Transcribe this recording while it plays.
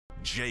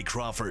Jay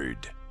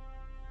Crawford,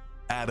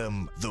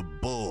 Adam the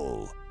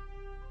Bull,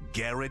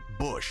 Garrett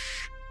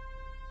Bush,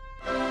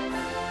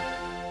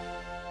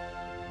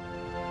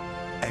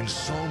 and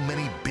so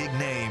many big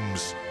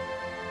names,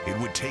 it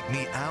would take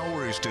me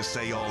hours to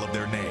say all of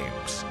their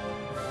names.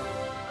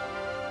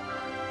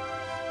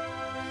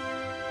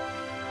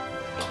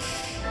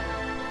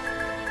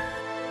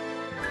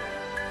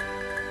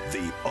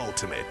 The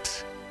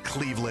ultimate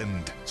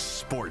Cleveland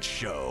sports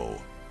show.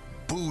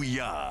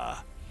 Booyah!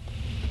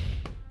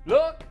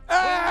 Look!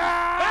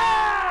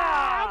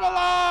 I'm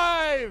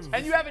alive!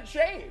 And you haven't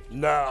shaved.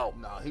 No.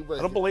 he was.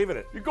 I don't believe in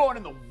it. You're going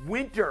in the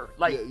winter,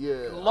 like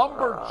Yeah.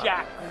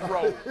 lumberjack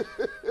growth.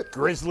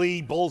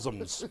 Grizzly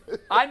Bullsums.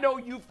 I know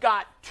you've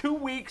got 2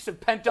 weeks of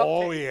pent-up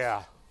Oh,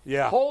 days.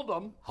 yeah. Hold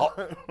them.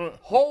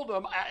 Hold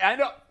them. I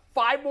know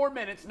 5 more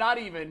minutes, not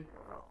even.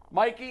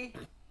 Mikey,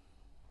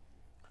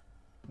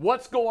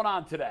 what's going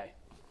on today?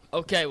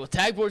 Okay, well,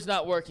 tag board's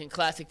not working,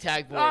 classic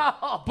tag board.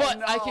 Oh, but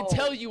no. I can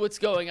tell you what's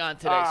going on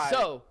today. All right.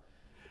 So,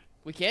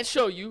 we can't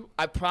show you.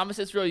 I promise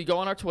it's real. You go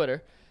on our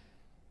Twitter.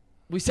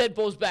 We said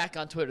Bull's back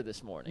on Twitter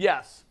this morning.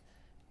 Yes.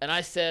 And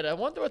I said, I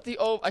wonder what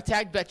I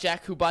tagged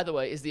BetJack, who, by the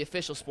way, is the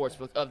official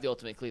sportsbook of the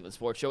Ultimate Cleveland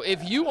Sports Show.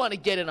 If you want to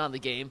get in on the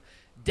game,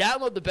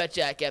 download the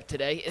BetJack app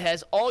today. It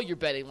has all your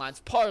betting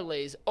lines,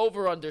 parlays,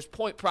 over-unders,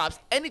 point props,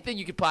 anything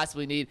you could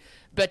possibly need.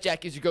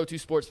 BetJack is your go-to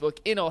sportsbook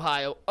in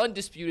Ohio.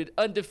 Undisputed,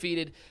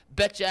 undefeated.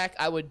 BetJack,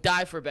 I would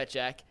die for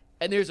BetJack.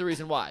 And there's a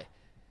reason why.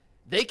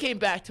 They came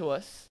back to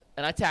us,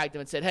 and I tagged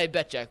them and said, hey,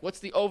 BetJack, what's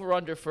the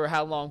over-under for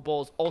how long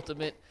Bull's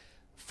ultimate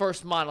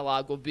first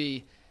monologue will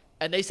be?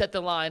 And they set the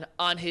line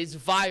on his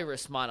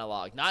virus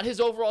monologue, not his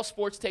overall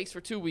sports takes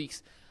for 2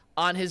 weeks,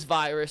 on his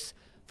virus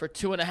for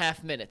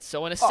 2.5 minutes.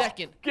 So in a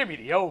second, Give me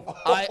the over.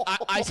 I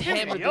Give me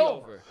hammered the the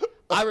over. over.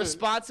 I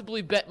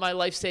responsibly bet my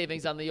life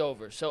savings on the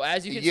over. So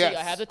as you can see, Yes.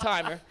 I have the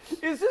timer.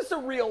 Is this a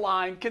real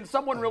line? Can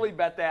someone really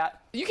bet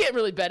that? You can't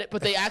really bet it,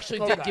 but they actually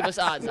did give us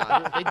odds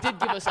on it. They did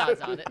give us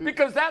odds on it.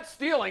 Because that's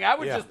stealing.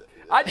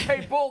 I'd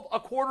pay Bull a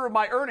quarter of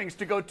my earnings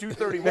to go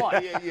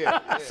 231.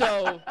 Yeah.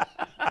 So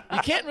you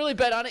can't really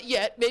bet on it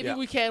yet. Maybe Yeah.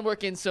 we can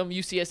work in some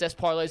UCSS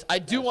parlays. I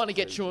do want to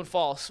get true and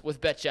false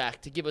with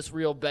BetJack to give us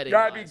real betting.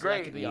 That'd be odds so I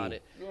great. can be on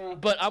it.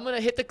 But I'm going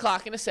to hit the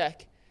clock in a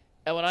sec.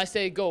 And when I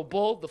say go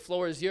Bull, the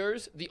floor is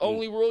yours. The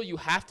only rule, you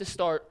have to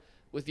start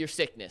with your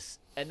sickness.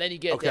 And then you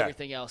get Okay. to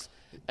everything else.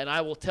 And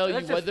I will tell you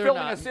That's just whether or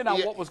filling not. us in on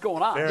what was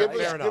going on.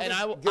 Fair enough. And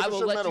I will Give us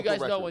your let you medical guys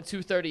know record. when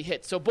 2:30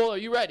 hits. So, Bull, are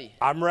you ready?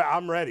 I'm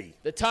ready.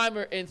 The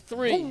timer in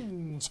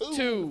 3,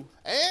 2,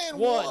 and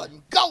one.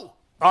 1. Go!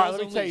 All right, Bulls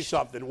let me tell you Unleashed.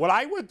 something. What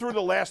I went through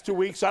the last 2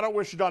 weeks, I don't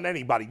wish it on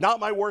anybody. Not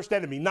my worst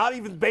enemy. Not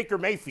even Baker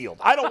Mayfield.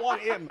 I don't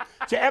want him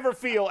to ever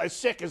feel as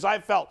sick as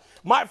I've felt.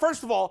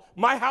 First of all,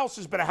 my house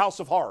has been a house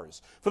of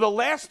horrors. For the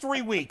last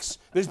 3 weeks,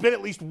 there's been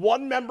at least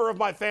one member of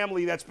my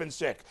family that's been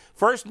sick.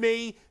 First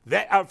me,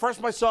 first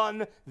my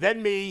son,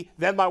 then me,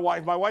 then my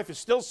wife. My wife is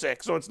still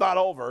sick, so it's not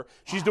over.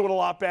 She's doing a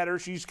lot better.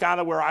 She's kind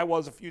of where I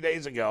was a few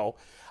days ago.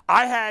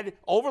 I had,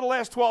 over the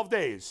last 12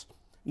 days,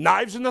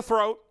 knives in the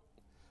throat,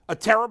 a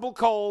terrible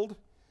cold,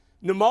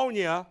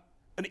 pneumonia,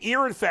 an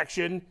ear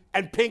infection,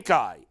 and pink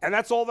eye. And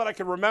that's all that I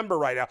can remember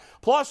right now.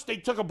 Plus, they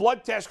took a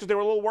blood test because they were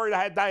a little worried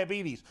I had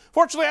diabetes.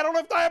 Fortunately, I don't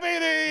have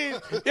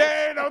diabetes.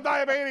 Yay, no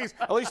diabetes.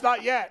 At least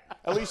not yet.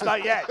 Is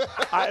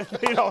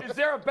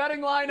there a betting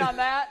line on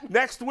that?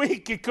 Next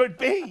week, it could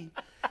be.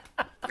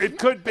 It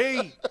could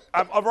be.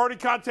 I've already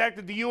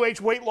contacted the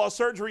UH Weight Loss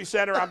Surgery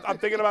Center. I'm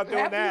thinking about doing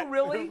Have that. you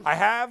really? I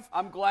have.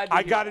 I'm glad to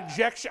I hear got that.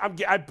 injection.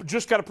 I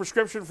just got a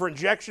prescription for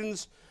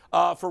injections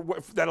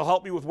that'll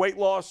help me with weight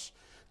loss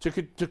to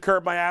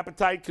curb my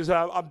appetite because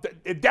I'm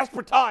in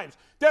desperate times.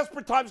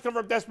 Desperate times come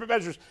from desperate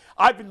measures.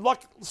 I've been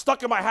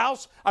stuck in my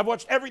house. I've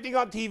watched everything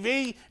on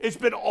TV. It's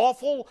been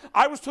awful.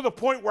 I was to the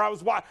point where I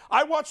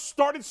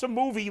started some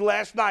movie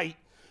last night.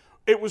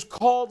 It was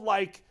called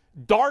like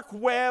Dark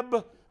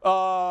Web.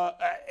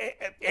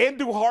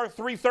 Andujar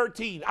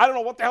 313. I don't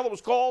know what the hell it was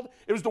called.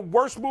 It was the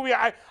worst movie.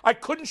 I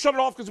couldn't shut it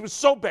off because it was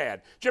so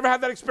bad. Did you ever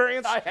have that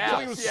experience? I have.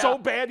 Something was so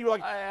bad. You were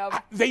like, I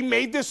have. they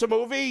made this a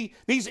movie?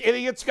 These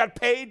idiots got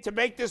paid to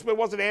make this, but it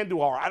wasn't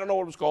Andujar. I don't know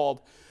what it was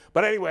called.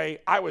 But anyway,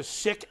 I was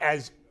sick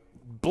as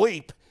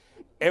bleep.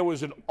 It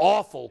was an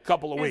awful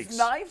couple of weeks. Is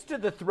knives to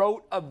the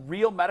throat a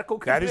real medical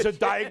condition? That is a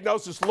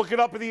diagnosis. Look it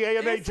up in the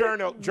AMA Is it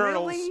journals.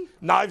 really?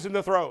 Knives in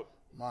the throat.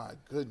 My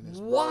goodness.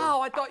 bro.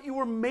 Wow, I thought you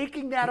were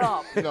making that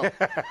up. No.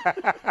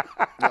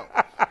 By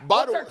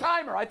What's the our way,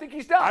 timer? I think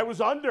he's done. I was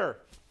under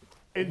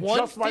in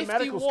just my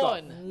medical stuff.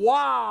 151.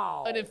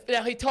 Wow. And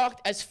now he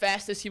talked as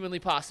fast as humanly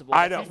possible.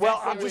 I know. If Well,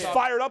 that's I'm what just we're-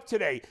 fired up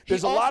today.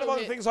 There's a lot of also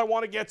other hit- things I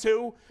want to get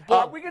to.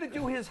 Are we going to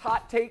do his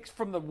hot takes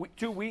from the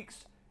 2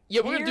 weeks? Yeah,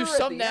 we're going to do Here at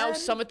some the now, end?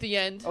 some at the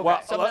end. Okay.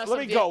 Well, some now, let some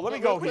me at the go. end. Let me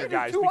go We're here,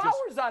 gonna guys. do 2 because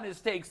hours on his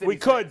takes. that we he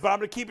could, says. but I'm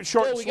going to keep it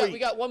short Oh, and sweet. we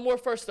got one more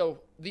first, though.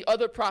 The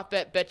other prop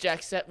bet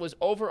BetJack set was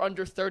over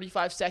under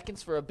 35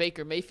 seconds for a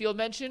Baker Mayfield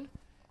mention.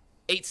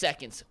 8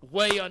 seconds.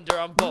 Way under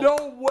on both.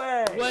 No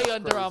way. Way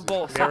under on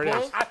both. There it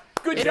So is.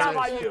 Good It job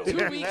took on you.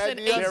 2 weeks and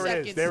 8 There it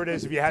seconds. is. There it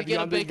is. If you had to the get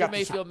a under, you Baker got the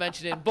Mayfield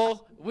mention in.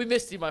 Bull, we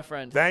missed you, my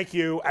friend. Thank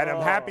you, and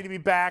I'm happy to be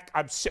back.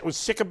 Was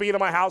sick of being in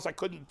my house. I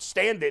couldn't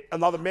stand it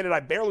another minute. I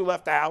barely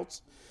left the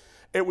house.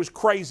 It was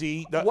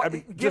crazy.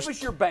 Give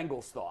us your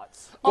Bengals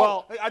thoughts.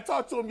 Well, I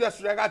talked to him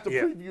yesterday. I got to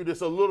preview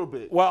this a little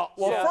bit. Well,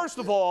 Yeah. first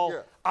of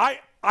all,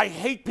 I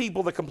hate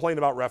people that complain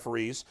about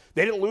referees.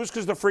 They didn't lose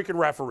because they're freaking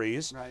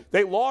referees. Right.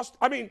 They lost.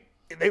 I mean,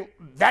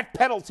 that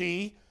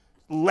penalty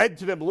led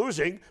to them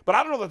losing, but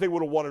I don't know that they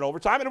would have won in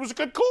overtime, and it was a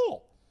good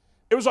call.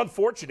 It was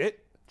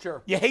unfortunate.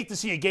 Sure. You hate to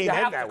see a game You end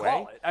have that to way.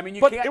 call it. I mean,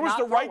 you but can't it was not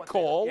the throw right it there.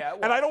 call, Yeah, it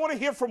and I was. don't want to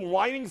hear from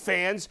whining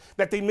fans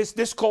that they missed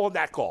this call and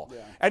that call.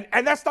 Yeah.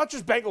 And that's not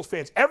just Bengals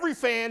fans. Every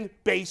fan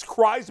base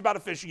cries about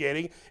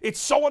officiating. It's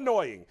so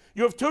annoying.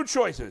 You have two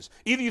choices.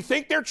 Either you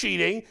think they're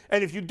cheating,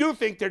 and if you do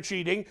think they're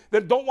cheating,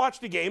 then don't watch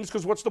the games,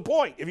 because what's the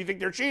point if you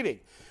think they're cheating?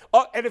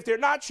 And if they're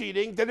not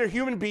cheating, then they're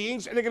human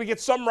beings, and they're going to get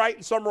some right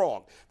and some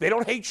wrong. They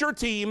don't hate your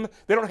team.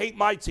 They don't hate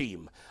my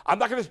team. I'm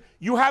not going to.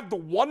 You have the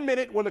 1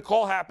 minute when the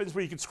call happens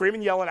where you can scream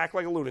and yell and act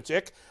like a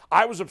lunatic.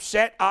 I was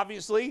upset,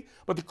 obviously,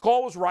 but the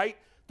call was right.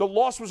 The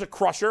loss was a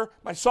crusher.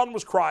 My son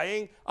was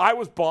crying. I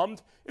was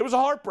bummed. It was a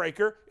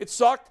heartbreaker. It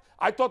sucked.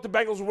 I thought the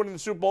Bengals were winning the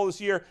Super Bowl this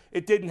year.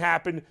 It didn't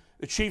happen.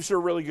 The Chiefs are a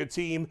really good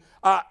team.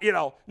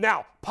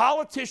 Now,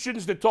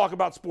 politicians that talk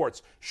about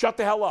sports, shut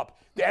the hell up.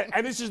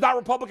 And this is not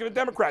Republican and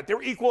Democrat.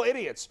 They're equal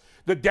idiots.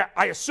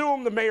 I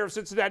assume the mayor of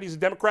Cincinnati is a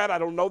Democrat. I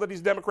don't know that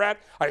he's a Democrat.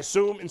 I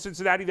assume in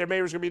Cincinnati their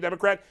mayor is going to be a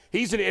Democrat.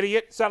 He's an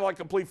idiot. Sounded like a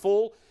complete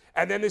fool.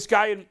 And then this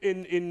guy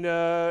in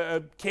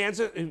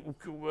Kansas,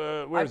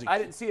 where is he? I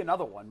didn't see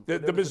another one.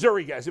 The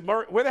Missouri guys.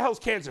 Where the hell's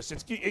Kansas?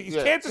 It's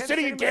Kansas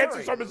City in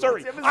Kansas or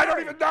Missouri? It's in I don't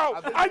Missouri. even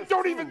know. I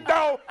don't even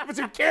know if it's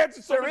in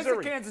Kansas or There is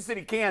Missouri. a Kansas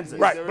City, Kansas.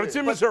 Right, but it's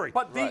in Missouri.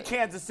 But the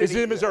Kansas City is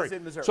in Missouri. is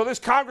in Missouri. So this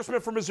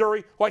congressman from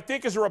Missouri, who I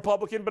think is a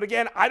Republican, but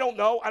again, I don't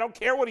know. I don't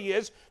care what he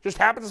is. Just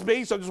happens to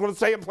be, so I just want to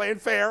say I'm playing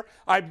fair.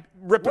 I'm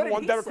What ripping did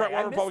one he Democrat, say?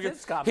 one I missed Republican.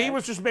 his comment. He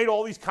was just made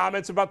all these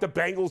comments about the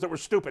Bengals that were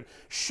stupid.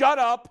 Shut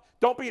up.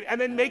 Don't be, and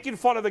then making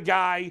fun of the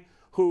guy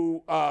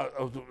who,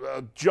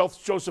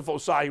 Joseph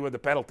Osai, who had the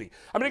penalty.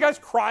 I mean, the guy's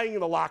crying in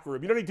the locker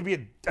room. You don't need to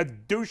be a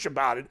douche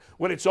about it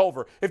when it's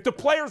over. If the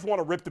players want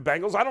to rip the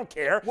Bengals, I don't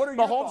care. What are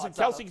your Mahomes thoughts and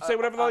Kelsey can say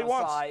whatever the hell he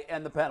wants. Osai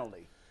and the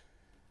penalty.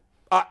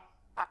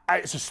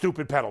 It's a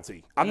stupid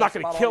penalty. I'm not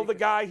going to kill the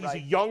guy. He's a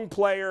young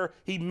player.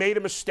 He made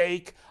a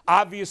mistake.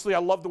 Obviously, I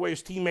love the way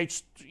his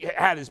teammates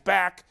had his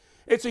back.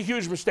 It's a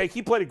huge mistake.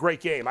 He played a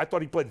great game. I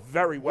thought he played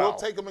very well. We'll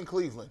take him in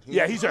Cleveland.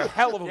 He's a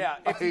hell of a... Yeah,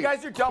 if you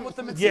guys are done with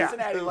them in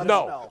Cincinnati, let us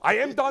know. I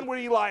am done with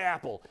Eli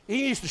Apple.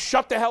 He needs to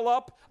shut the hell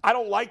up. I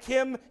don't like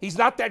him. He's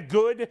not that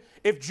good.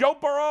 If Joe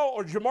Burrow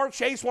or Jamar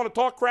Chase want to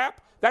talk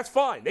crap, that's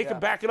fine. They can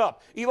back it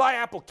up. Eli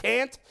Apple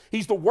can't.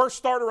 He's the worst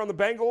starter on the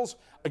Bengals.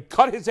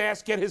 Cut his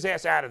ass, get his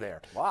ass out of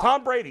there. Wow.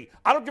 Tom Brady,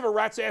 I don't give a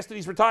rat's ass that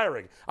he's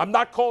retiring. I'm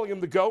not calling him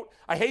the GOAT.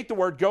 I hate the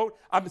word GOAT.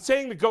 I'm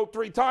saying the GOAT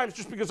 3 times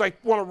just because I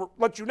want to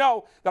let you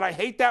know that I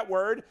hate that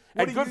word.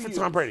 What And do good you for use?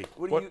 Tom Brady.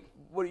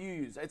 What do you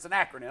use? It's an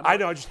acronym. I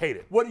know, I just hate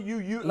it. What do you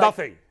use?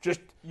 Nothing.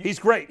 He's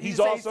great. You He's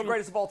say awesome. He's the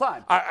greatest of all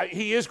time.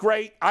 He is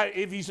great. I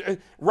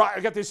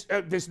got this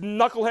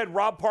knucklehead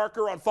Rob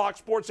Parker on Fox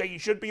Sports saying he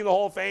should be in the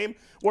Hall of Fame.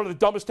 One of the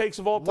dumbest takes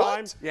of all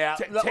time. Yeah.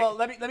 Well,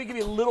 let me give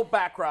you a little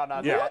background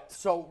on that.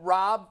 So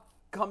Rob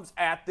comes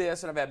at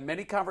this, and I've had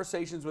many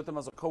conversations with him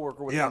as a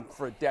coworker with him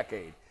for a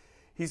decade.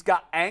 He's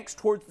got angst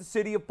towards the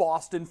city of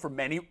Boston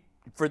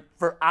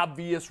for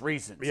obvious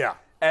reasons. Yeah.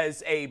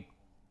 As a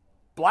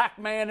black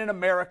man in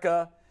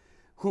America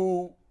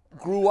who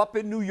grew up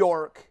in New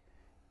York,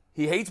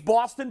 he hates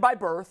Boston by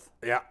birth.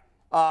 Yeah.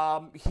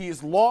 He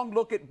has long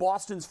looked at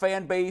Boston's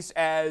fan base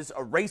as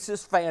a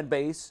racist fan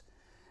base.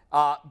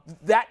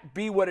 That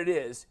be what it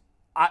is.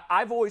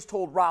 I've always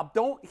told Rob,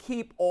 don't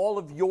heap all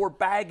of your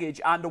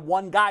baggage onto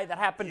one guy that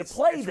happened to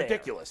play it's there.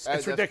 Ridiculous. That's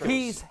It's ridiculous.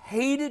 He's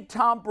hated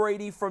Tom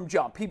Brady from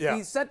jump.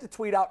 He sent the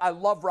tweet out, I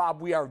love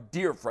Rob, we are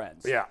dear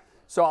friends. Yeah.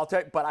 So I'll tell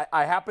you, but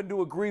I happen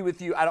to agree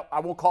with you. I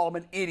won't call him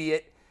an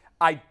idiot.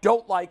 I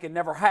don't like and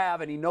never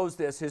have, and he knows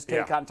this, his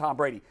take on Tom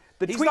Brady.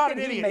 He's not an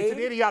idiot. It's an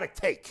idiotic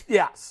take.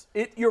 Yes,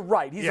 you're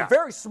right. He's a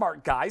very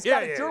smart guy. He's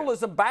got a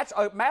journalism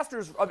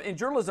master's in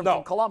journalism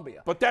from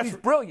Columbia. But he's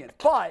brilliant.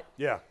 But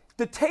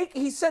the take,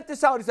 he sent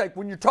this out. He's like,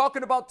 when you're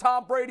talking about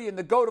Tom Brady and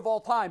the GOAT of all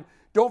time,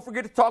 don't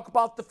forget to talk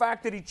about the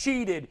fact that he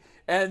cheated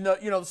and the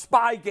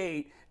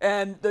Spygate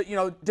and the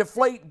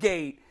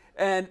Deflategate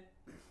and.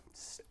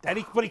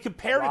 But he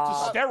compared it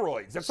to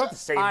steroids. That's not the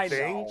same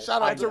thing.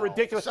 That's a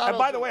ridiculous. And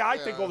by the way, I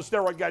think all the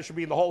steroid guys should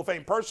be in the Hall of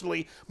Fame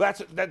personally.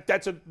 But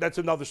that's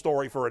another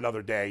story for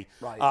another day.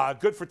 Right.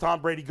 Good for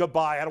Tom Brady.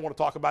 Goodbye. I don't want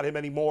to talk about him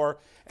anymore.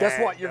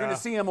 Guess what? You're going to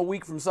see him a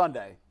week from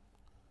Sunday.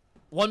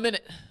 1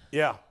 minute.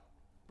 Yeah.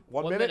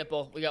 1 minute,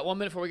 Bull. We got 1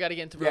 minute before we got to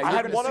get into. Yeah, I you're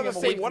had gonna one see other him a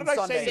thing. week What from did I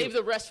Sunday. say? Save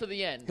the rest for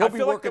the end. He'll I be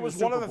feel like working there was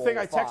the one Super other thing Bowl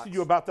I with Fox. texted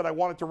you about that I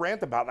wanted to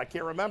rant about, and I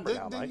can't remember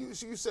now.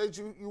 You said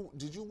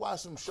did you watch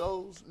some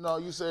shows? No,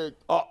 you said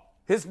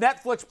His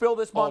Netflix bill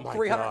this month, my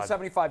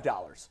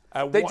 $375.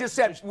 God. They just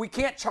said, we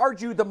can't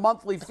charge you the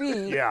monthly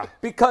fee Yeah.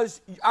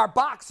 because our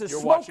box is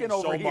You're smoking watching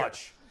over so here.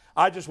 much.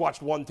 I just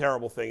watched one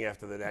terrible thing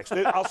after the next.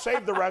 I'll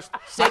save the rest.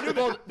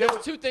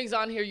 There's 2 things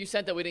on here you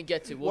sent that we didn't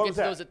get to. We'll get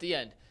to those at the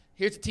end.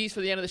 Here's a tease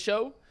for the end of the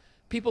show.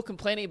 People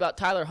complaining about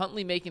Tyler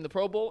Huntley making the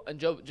Pro Bowl and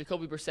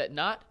Jacoby Brissett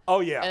not.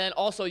 Oh, yeah. And then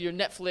also your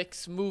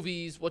Netflix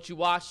movies, what you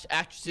watched,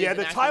 actresses. Yeah,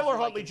 the and Tyler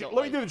actors Huntley. you like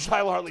Let me do the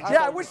Tyler Huntley.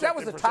 Yeah, I wish that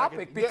was a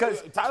topic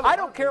because Tyler I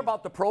don't Huntley. care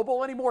about the Pro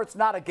Bowl anymore. It's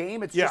not a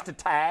game. It's just a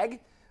tag.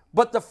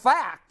 But the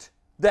fact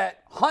that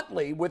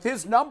Huntley, with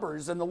his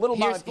numbers and the little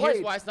amount of Here's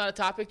plays, why it's not a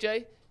topic,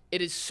 Jay.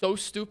 It is so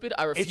stupid.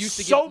 I refuse It's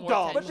to give so it more dumb.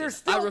 attention. But there's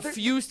still- I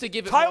refuse to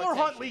give it more Tyler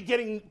attention. Huntley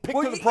getting picked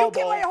well, to the Pro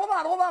Bowl. Wait, hold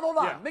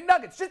on. Yeah.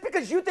 McNuggets, just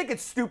because you think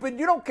it's stupid,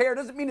 you don't care,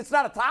 doesn't mean it's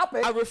not a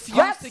topic. I refuse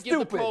That's to give the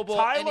stupid. Pro Bowl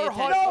Tyler any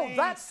attention. Huntley No,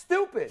 that's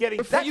stupid. getting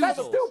That's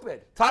refusals.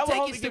 stupid. I'll Tyler take it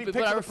Huntley getting stupid, picked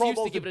but I to the Pro refuse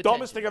Bowl to is the give it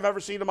dumbest attention. thing I've ever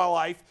seen in my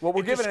life. Well, we're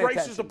it giving it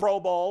disgraces the attention. Pro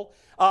Bowl.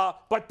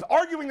 But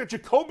arguing that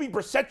Jacoby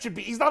Brissett should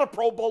be, he's not a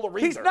Pro Bowler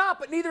either. He's not,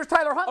 but neither is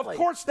Tyler Huntley. Of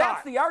course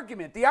That's not. the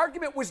argument. The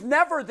argument was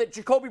never that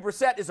Jacoby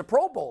Brissett is a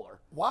Pro Bowler.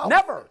 Wow.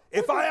 Never.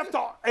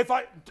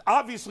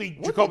 Obviously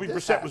Jacoby did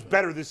this Brissett was happen?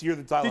 better this year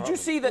than Tyler Did you Huntley.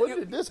 see that When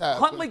did this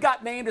happen? Huntley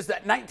got named as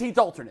that 19th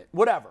alternate?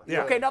 Whatever.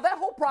 Yeah. Okay, now that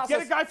whole process.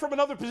 Get a guy from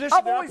another position.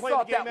 I've They're not always playing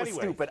thought the game that was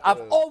anyway. stupid.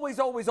 I've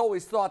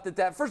always thought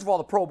that. First of all,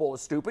 the Pro Bowl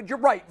is stupid. You're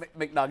right,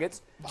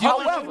 McNuggets. Do you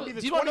However, want to be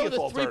the Do you want to know who 20th the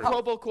 3 alternative?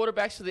 Pro Bowl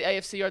quarterbacks for the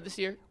AFC are this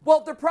year?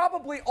 well, they're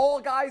probably all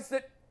guys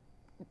that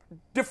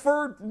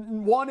deferred.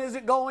 1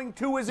 isn't going,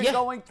 2 isn't Yeah.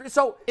 going, 3.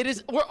 So It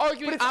is. We're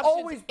arguing but it's options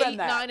always been 8,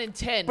 that. 9, and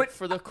 10 But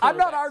for the quarterbacks. I'm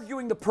not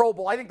arguing the Pro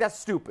Bowl. I think that's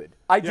stupid.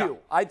 I do. Yeah.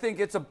 I think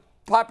it's a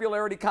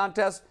popularity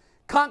contest.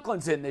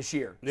 Conklin's in this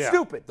year. Yeah.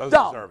 Stupid. Doesn't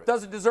Dumb. deserve it.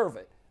 Doesn't deserve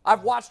it.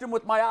 I've watched him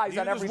with my eyes on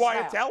Neither every does Wyatt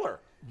snap. Teller.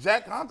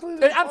 Jack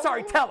Conklin? I'm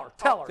sorry, Teller.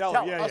 Teller, yeah,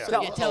 yeah.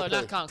 Yeah, Teller, Okay.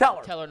 not Conklin.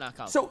 Teller. Teller, not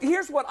Conklin. So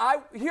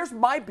here's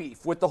my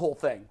beef with the whole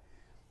thing.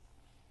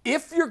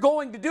 If you're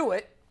going to do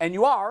it, and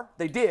you are,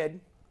 they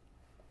did,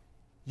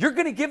 you're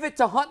going to give it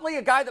to Huntley,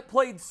 a guy that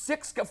played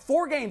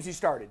 4 games he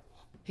started.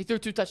 He threw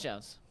 2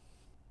 touchdowns.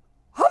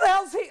 How the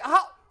hell's he?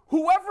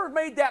 Whoever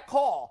made that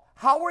call,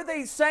 how are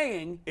they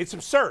saying It's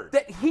absurd.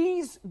 that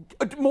he's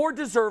more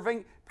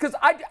deserving? Because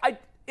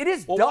it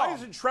is Well, dumb. why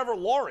isn't Trevor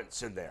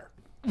Lawrence in there?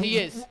 He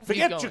is.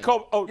 Forget He's going.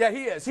 Jacoby. Oh, Yeah,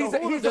 he is. So He's who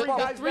are he's the a three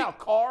guys three- now?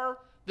 Carr.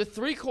 The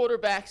 3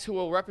 quarterbacks who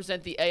will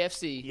represent the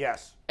AFC.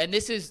 Yes. And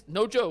this is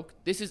no joke.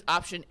 This is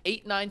option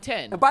 8, 9,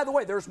 10. And by the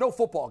way, there's no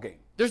football game.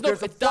 There's a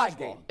flag dodgeball.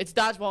 game. It's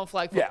dodgeball and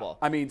flag Yeah, football.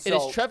 I mean, it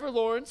is so- Trevor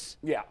Lawrence,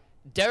 Yeah.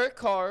 Derek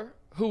Carr,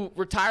 who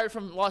retired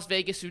from Las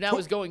Vegas, who now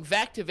is going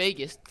back to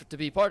Vegas to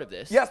be part of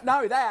this. Yes, not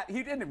only that,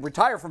 he didn't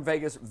retire from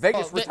Vegas.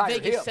 Vegas Oh,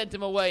 retired Vegas him. sent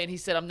him away, and he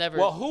said, "I'm never."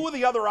 Well, who are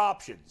the other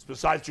options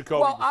besides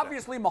Jacoby? Well, Brissett?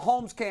 obviously,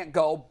 Mahomes can't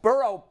go.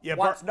 Burrow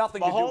wants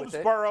nothing to do Mahomes, with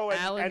it. Burrow,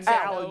 Allen and said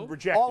Allen no.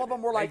 rejected. All of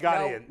them were it. like, they got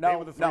no, in. no, They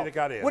were the 3 no. that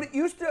got in. When it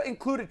used to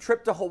include a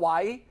trip to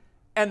Hawaii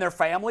and their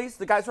families,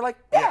 the guys were like,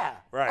 yeah,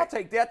 right. I'll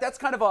take that. That's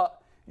kind of a,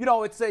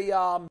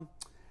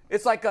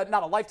 it's like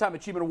not a lifetime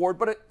achievement award,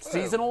 but a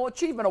seasonal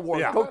achievement award.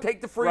 Yeah. Go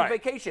take the free Right.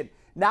 vacation.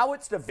 Now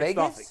it's to Vegas.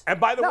 Nothing. And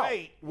by the No.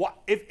 way,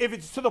 if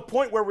it's to the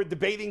point where we're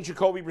debating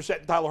Jacoby Brissett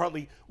and Tyler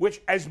Huntley,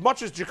 which as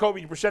much as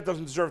Jacoby Brissett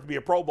doesn't deserve to be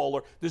a Pro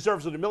Bowler,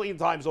 deserves it a million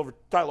times over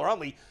Tyler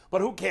Huntley, but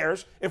who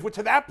cares? If we're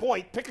to that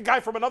point, pick a guy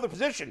from another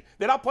position.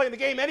 They're not playing the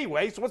game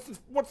anyway, so what's the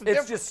It's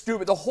difference? just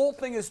stupid. The whole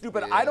thing is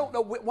stupid. I don't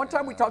know. One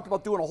time we talked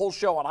about doing a whole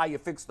show on how you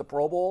fix the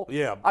Pro Bowl.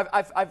 Yeah.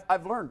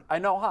 I've learned. I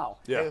know how.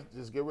 Yeah.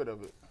 Just get rid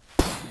of it.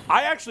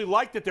 I actually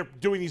like that they're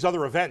doing these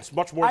other events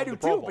much more I than do the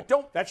Pro too, Bowl.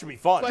 but that should be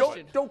fun.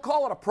 Question. Don't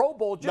call it a Pro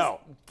Bowl.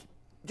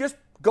 Just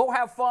go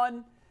have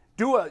fun.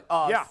 Do a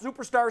Yeah.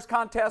 Superstars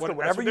contest or That's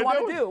whatever what you they're want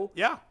to doing. do.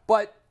 Yeah.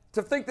 But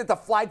to think that the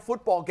flag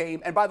football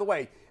game, and by the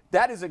way,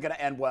 that isn't going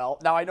to end well.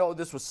 Now, I know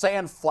this was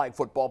sand flag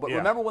football, but Yeah.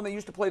 remember when they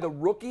used to play the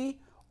rookie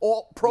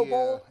Pro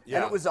Bowl? Yeah.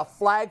 And it was a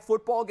flag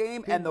football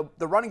game, and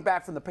the running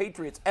back from the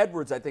Patriots,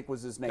 Edwards, I think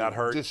was his name. Got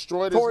hurt.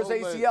 Destroyed Tore his whole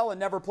leg. ACL and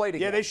never played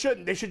again. Yeah, they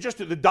shouldn't. They should just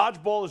do the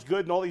dodgeball is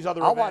good and all these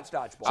other I'll events.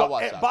 watch dodgeball. So, I'll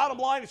watch dodgeball. Bottom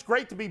line, it's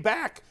great to be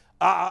back.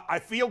 I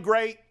feel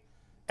great,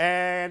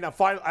 and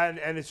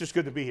and it's just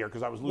good to be here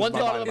because I was losing One my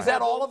thought mind. on the Is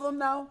that all of them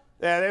now?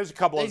 Yeah, there's a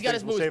couple of He's got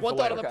his things we'll moves. save One for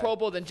thought on later. the Pro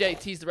Bowl, then Jay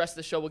tease the rest of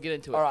the show. We'll get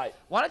into it. All right.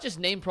 Why not just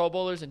name Pro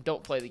Bowlers and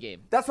don't play the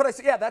game? That's what I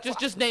said. Yeah,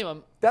 Just name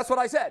them. That's what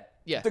I said.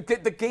 Yeah. The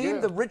game,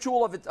 Yeah. the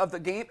ritual of the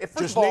game. First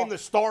Just of all, name the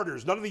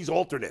starters, none of these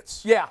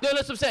alternates. Yeah. No,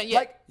 that's what I'm saying. Yeah.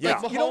 Like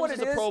Mahomes you know what it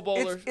is a Pro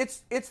Bowler.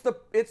 It's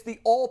the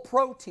all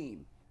pro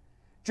team.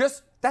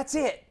 Just that's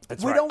it.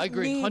 That's we right. don't I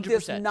agree, need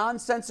this 100%.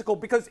 nonsensical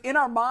because in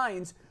our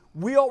minds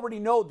we already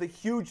know the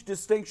huge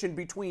distinction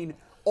between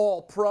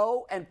all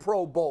pro and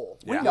Pro Bowl.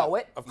 We Yeah. know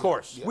it. Of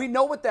course. We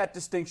know what that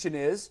distinction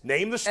is.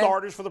 Name the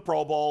starters for the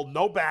Pro Bowl,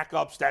 no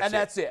backups.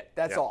 That's it.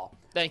 That's Yeah. all.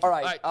 Thank you. All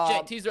right. All right,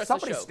 Jay, tease the rest of the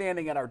somebody's show.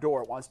 standing at our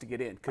door wants to get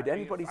in. Could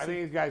anybody I see?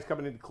 think this guy's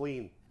coming in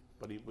clean,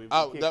 but we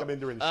Oh, can't that- come in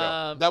during the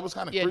show. That was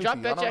kind of Yeah, creepy. drop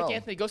I bet don't Jack know.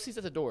 Anthony. Go see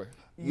at the door.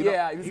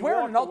 Yeah, he was he wearing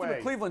walked an Ultimate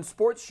away. Cleveland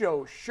Sports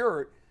Show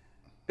shirt.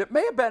 It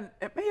may have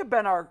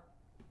been our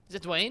Is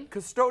it Dwayne?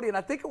 custodian.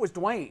 I think it was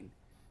Dwayne.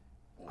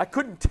 I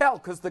couldn't tell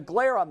because the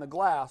glare on the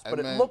glass, but Hey,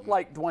 it man. looked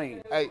like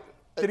Dwayne. Hey,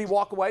 Did he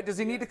walk away? Does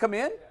he need to come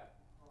in?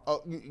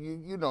 oh,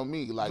 you know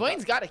me, like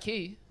Dwayne's got a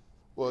key.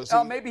 Well,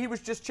 see, maybe he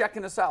was just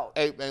checking us out.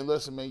 hey, man,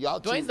 listen, man.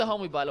 Y'all Dwayne's the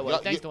homie, by the way.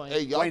 Thanks, Dwayne.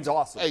 Hey, Dwayne's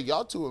awesome. Hey,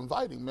 y'all too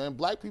inviting, man.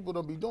 Black people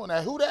don't be doing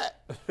that. Who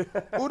that?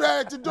 Who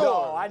that at the door?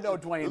 No, I know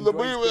Dwayne.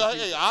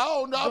 Hey, I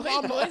don't know.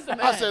 Dwayne's the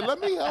man. I said, let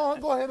me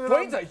go ahead and.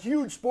 Dwayne's a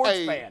huge sports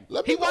fan.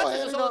 Let me He go watches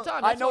ahead us and. all the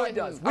time. I That's know why he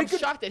does. I'm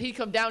shocked that he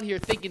come down here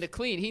thinking to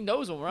clean. He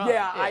knows when we're on.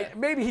 Yeah,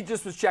 maybe he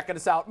just was checking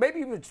us out.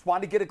 Maybe he just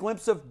wanted to get a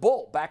glimpse of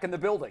Bull back in the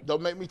building.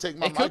 Don't make me take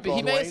my It mic could be. off,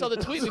 He may have Dwayne. saw the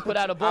tweet we put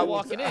out of Bull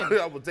walking in.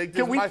 I will take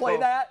this Can we mic play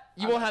off. that?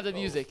 You won't have the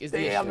music. Is the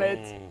Damn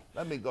issue. it.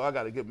 Let me go. I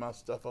got to get my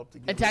stuff up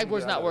together. And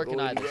tagboard's not working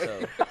either.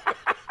 So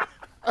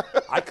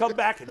I come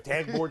back and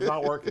tag board's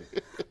not working.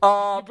 you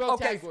broke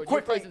Okay, tagboard. Your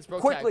quickly, presence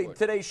broke quickly, tagboard.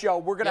 today's show,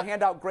 we're going to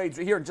hand out grades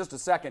here in just a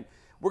second.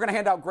 We're going to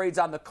hand out grades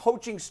on the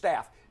coaching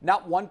staff,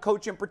 not one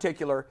coach in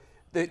particular,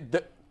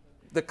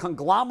 the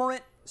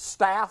conglomerate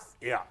staff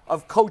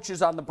of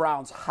coaches on the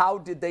Browns. How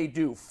did they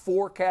do?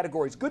 4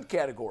 categories, good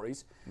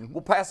categories.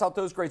 We'll pass out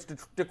those grades.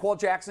 DeQuell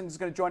Jackson is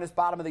going to join us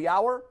bottom of the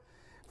hour.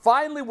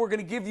 Finally, we're going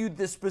to give you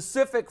the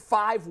specific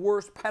 5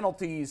 worst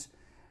penalties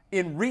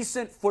in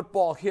recent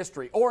football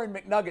history, or in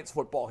McNuggets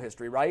football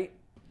history, right?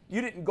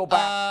 You didn't go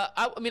back.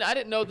 I mean, I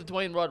didn't know the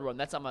Dwayne Rudd run.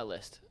 That's on my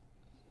list.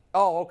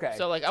 Oh, okay.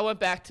 So, I went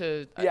back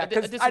to Yeah, I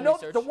did because some I know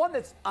research. the one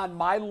that's on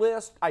my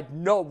list, I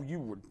know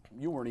you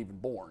weren't even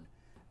born.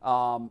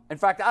 In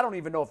fact, I don't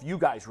even know if you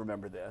guys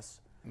remember this.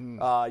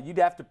 You'd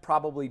have to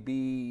probably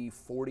be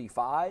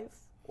 45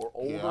 or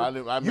older.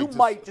 Yeah, you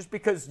might, just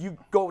because you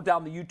go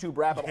down the YouTube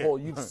rabbit hole,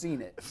 you've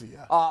seen it.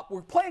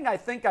 We're playing I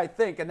think,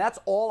 and that's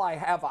all I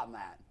have on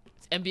that.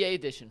 It's NBA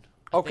edition.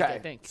 Okay. I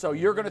think. So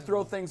you're going to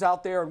throw things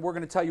out there, and we're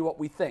going to tell you what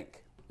we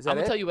think. Is that I'm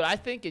going it? to tell you what I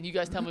think, and you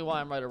guys tell me why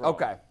I'm right or wrong.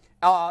 Okay.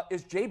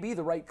 Is JB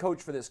the right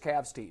coach for this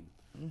Cavs team?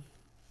 Good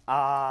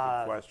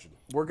question.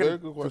 We're Very gonna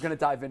good we're question. gonna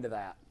dive into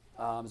that.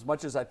 As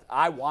much as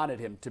I wanted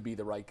him to be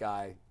the right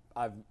guy,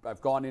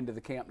 I've gone into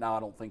the camp now. I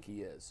don't think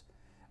he is.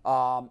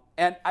 And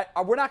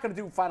we're not going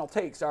to do final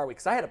takes, are we?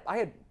 Because I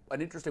had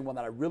an interesting one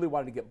that I really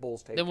wanted to get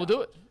Bull's take. Then we'll on.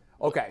 do it.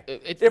 Okay.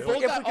 Bull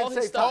got all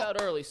his stuff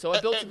out early, so I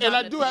built some And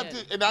time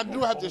I do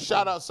have to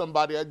shout out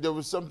somebody. There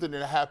was something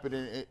that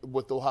happened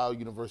with Ohio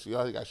University.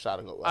 I think I shot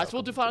it. All right, so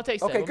we'll do final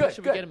takes. Okay, then. We'll good. Make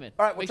sure good. we get him in.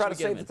 All right, we'll Make try sure to we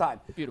get save him the in.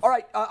 time. Beautiful. All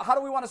right, how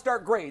do we want to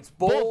start grades?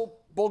 Bull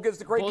gives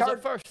the grade Bull's card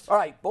up first. All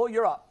right, Bull,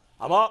 you're up.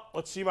 I'm up.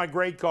 Let's see my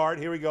grade card.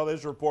 Here we go.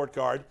 There's a report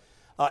card.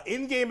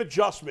 In-game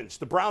adjustments.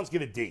 The Browns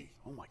get a D.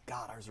 Oh my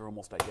God, ours are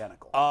almost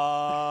identical.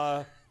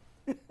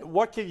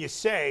 What can you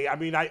say? I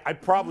mean, I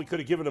probably could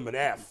have given them an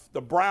F.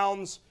 The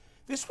Browns,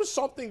 this was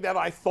something that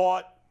I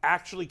thought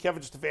actually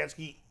Kevin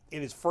Stefanski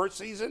in his first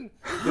season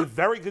did a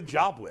very good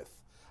job with.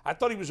 I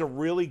thought he was a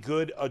really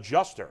good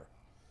adjuster.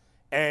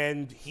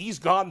 And he's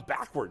gone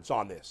backwards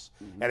on this.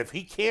 And if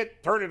he can't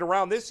turn it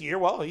around this year,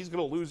 well, he's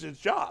going to lose his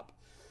job.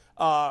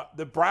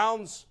 The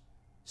Browns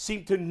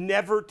seem to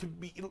never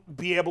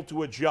be able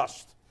to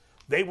adjust.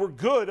 They were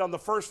good on the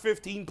first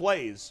 15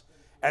 plays.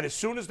 And as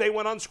soon as they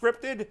went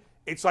unscripted,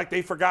 it's like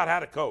they forgot how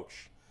to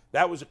coach.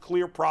 That was a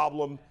clear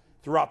problem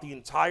throughout the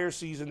entire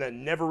season that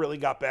never really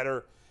got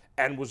better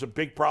and was a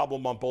big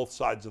problem on both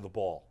sides of the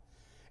ball.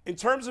 In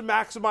terms of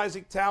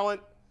maximizing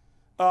talent,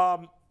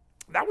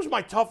 that was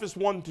my toughest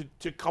one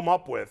to come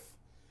up with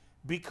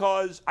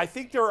because I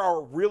think there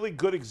are really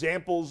good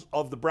examples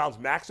of the Browns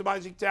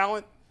maximizing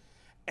talent,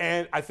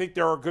 and I think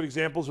there are good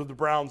examples of the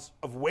Browns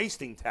of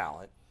wasting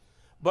talent.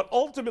 But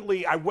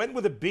ultimately, I went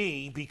with a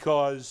B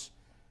because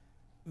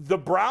the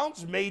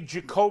Browns made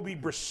Jacoby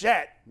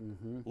Brissett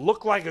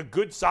look like a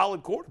good,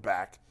 solid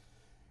quarterback.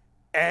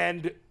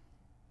 And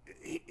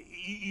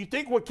you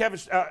think what Kevin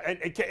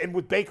and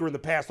with Baker in the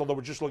past, although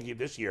we're just looking at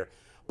this year,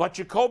 but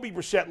Jacoby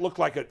Brissett looked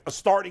like a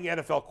starting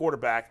NFL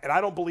quarterback, and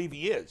I don't believe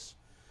he is.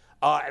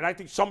 And I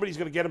think somebody's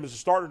going to get him as a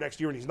starter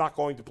next year, and he's not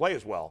going to play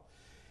as well.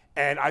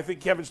 And I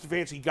think Kevin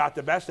Stefanski got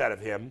the best out of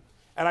him.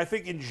 And I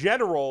think in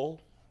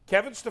general,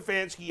 Kevin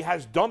Stefanski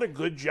has done a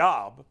good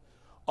job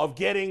of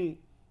taking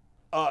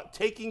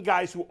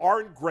guys who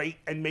aren't great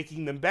and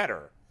making them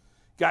better.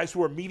 Guys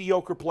who are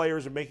mediocre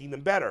players and making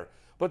them better.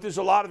 But there's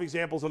a lot of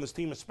examples on this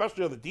team,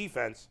 especially on the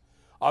defense,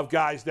 of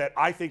guys that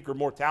I think are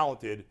more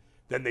talented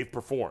than they've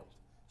performed.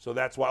 So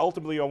that's why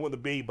ultimately I went with the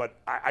B, but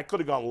I could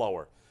have gone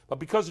lower. But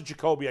because of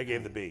Jacoby, I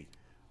gave the B.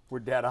 We're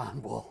dead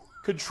on, Bull.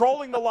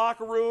 Controlling the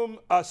locker room,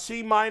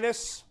 C-. I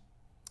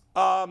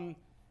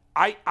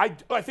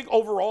think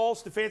overall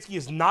Stefanski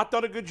has not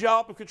done a good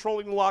job of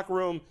controlling the locker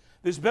room.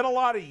 There's been a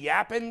lot of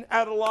yapping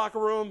out of the locker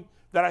room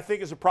that I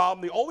think is a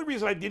problem. The only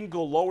reason I didn't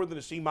go lower than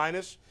a C-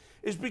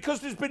 is because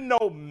there's been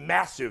no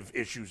massive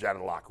issues out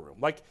of the locker room.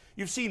 Like,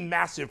 you've seen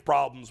massive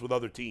problems with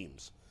other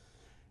teams.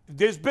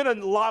 There's been a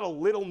lot of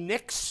little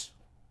nicks,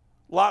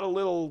 a lot of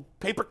little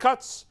paper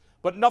cuts,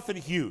 but nothing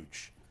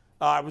huge.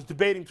 I was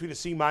debating between a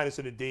C- and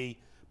a D,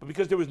 but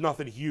because there was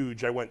nothing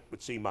huge, I went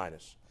with C-.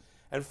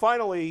 And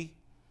finally,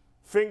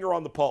 finger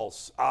on the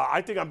pulse.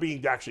 I think I'm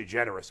being actually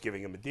generous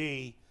giving him a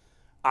D.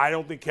 I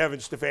don't think Kevin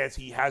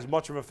Stefanski has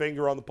much of a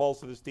finger on the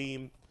pulse of this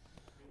team.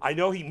 I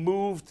know he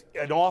moved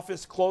an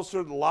office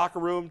closer to the locker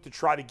room to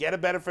try to get a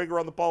better finger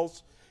on the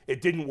pulse.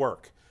 It didn't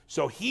work.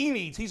 So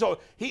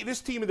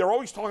this team, they're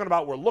always talking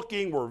about we're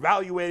looking, we're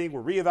evaluating,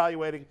 we're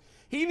reevaluating.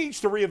 He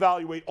needs to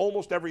reevaluate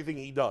almost everything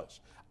he does.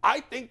 I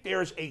think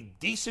there's a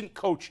decent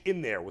coach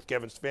in there with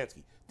Kevin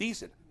Stefanski.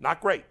 Decent, not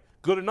great,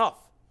 good enough.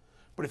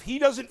 But if he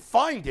doesn't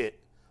find it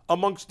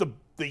amongst the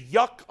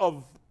yuck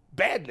of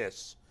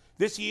badness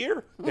this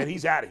year, then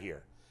he's out of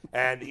here.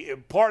 And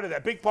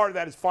big part of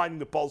that is finding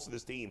the pulse of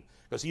this team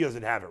because he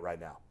doesn't have it right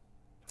now.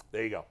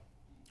 There you go.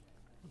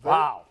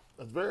 Wow.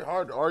 It's very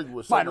hard to argue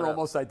with. Mine are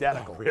almost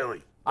identical.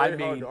 Really? I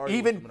mean,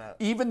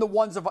 even the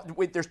ones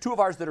there's two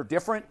of ours that are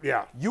different.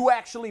 Yeah. You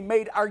actually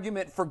made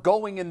argument for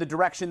going in the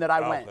direction that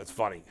I went. That's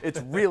funny. It's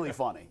really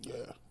funny.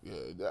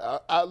 Yeah.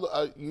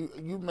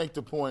 You make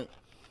the point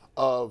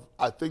of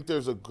I think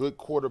there's a good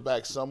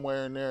quarterback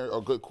somewhere in there,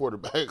 or good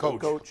quarterback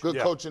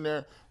coach in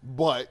there,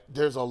 but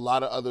there's a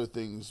lot of other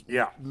things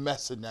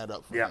messing that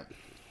up for him.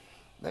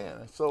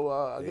 Man, so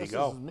I guess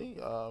this is me.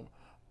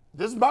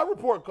 This is my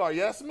report card.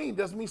 Yeah, that's me.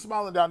 That's me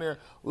smiling down there.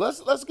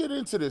 Let's get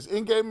into this.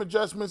 In-game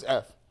adjustments,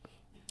 F.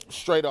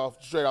 Straight off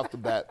the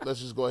bat. Let's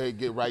just go ahead and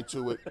get right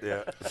to it.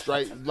 Yeah.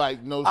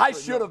 I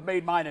should have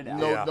made mine an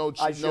F.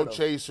 No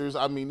chasers.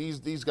 I mean,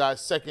 these guys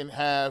second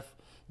half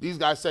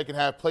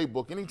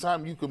playbook.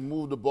 Anytime you can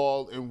move the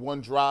ball in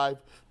one drive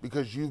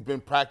because you've been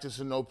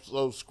practicing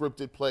those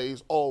scripted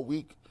plays all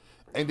week,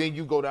 and then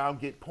you go down,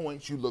 get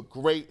points, you look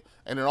great,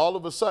 and then all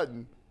of a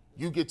sudden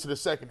you get to the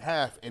second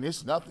half and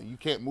it's nothing. You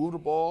can't move the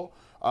ball.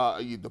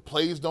 The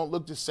plays don't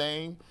look the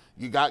same.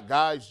 You got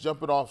guys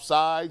jumping off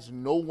sides.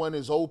 No one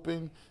is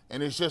open.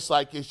 And it's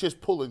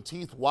just pulling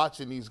teeth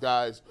watching these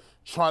guys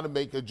trying to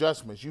make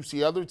adjustments. You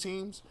see other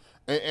teams,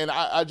 and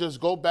I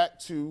just go back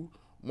to,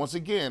 once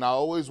again, I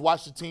always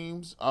watch the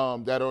teams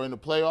that are in the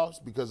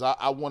playoffs because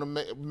I want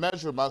to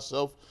measure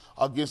myself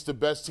against the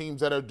best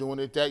teams that are doing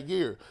it that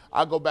year.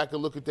 I go back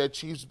and look at that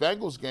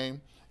Chiefs-Bengals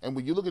game. And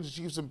when you look at the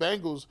Chiefs and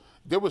Bengals,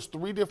 there was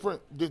three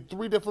different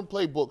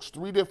playbooks,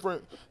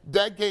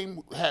 that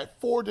game had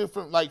 4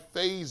 different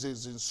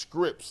phases and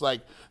scripts.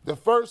 Like the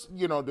first,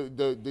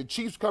 the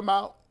Chiefs come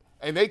out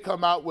and they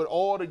come out with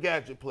all the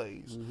gadget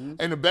plays. Mm-hmm.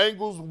 And the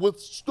Bengals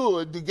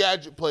withstood the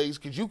gadget plays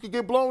because you could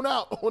get blown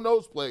out on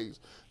those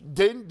plays.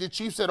 Then the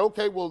Chiefs said,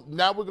 okay, well,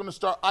 now we're going to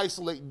start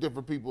isolating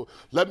different people.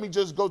 Let me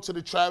just go to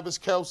the Travis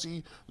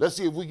Kelce. Let's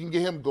see if we can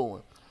get him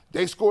going.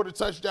 They scored a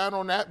touchdown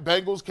on that.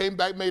 Bengals came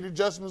back, made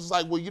adjustments. It's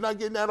like, well, you're not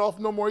getting that off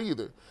no more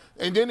either.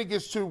 And then it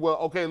gets to, well,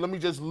 okay, let me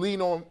just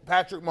lean on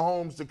Patrick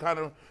Mahomes to kind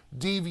of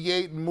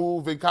deviate and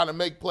move and kind of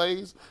make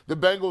plays. The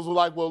Bengals were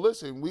like, well,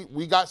 listen,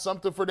 we got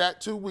something for that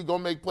too. We're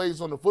going to make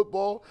plays on the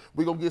football.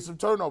 We're going to get some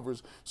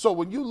turnovers. So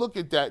when you look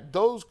at that,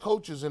 those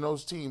coaches and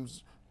those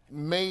teams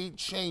made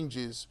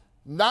changes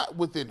not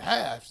within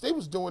halves. They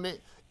was doing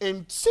it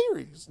in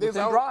series.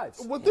 Within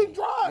drives.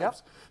 Yep.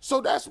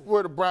 So that's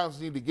where the Browns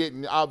need to get,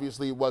 and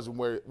obviously it wasn't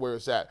where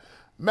it's at.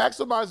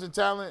 Maximizing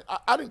talent,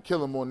 I didn't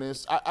kill him on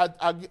this.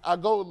 I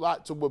go a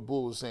lot to what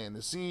Bull was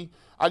saying.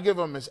 I give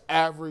him his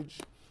average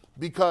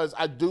because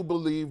I do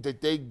believe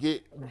that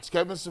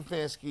Kevin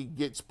Stefanski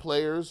gets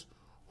players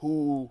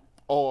who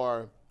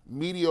are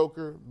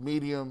mediocre,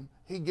 medium.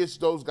 He gets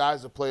those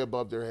guys to play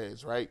above their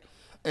heads, right?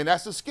 And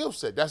that's a skill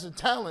set. That's a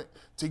talent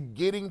to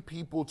getting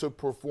people to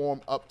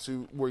perform up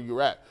to where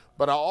you're at.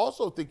 But I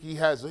also think he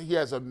has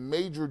a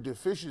major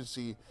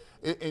deficiency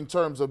in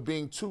terms of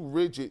being too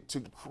rigid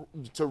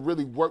to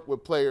really work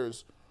with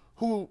players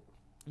who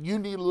you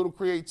need a little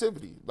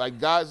creativity, like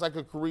guys like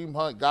a Kareem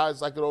Hunt,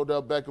 guys like an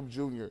Odell Beckham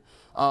Jr.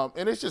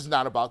 And it's just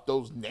not about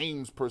those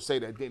names per se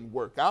that didn't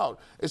work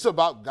out. It's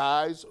about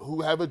guys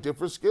who have a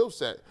different skill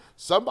set.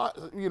 Somebody,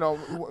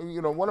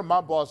 one of my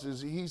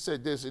bosses, he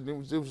said this, and it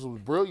was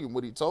brilliant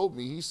what he told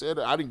me. He said,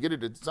 I didn't get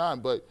it at the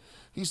time, but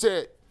he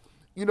said,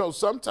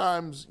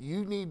 sometimes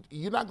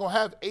you're not going to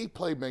have A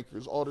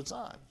playmakers all the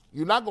time.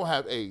 You're not going to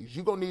have A's.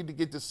 You're going to need to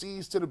get the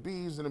C's to the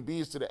B's and the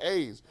B's to the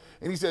A's.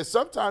 And he said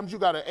sometimes you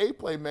got an A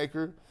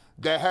playmaker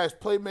that has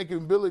playmaking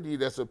ability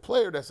that's a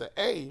player that's an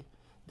A,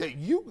 that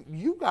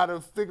you got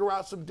to figure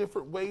out some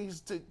different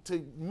ways to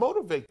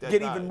motivate that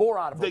Get guy. Even more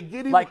out of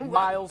him. Like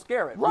Myles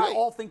Garrett. Right. We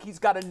all think he's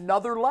got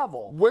another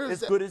level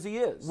good as he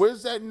is.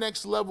 Where's that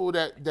next level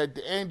that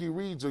the Andy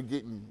Reids are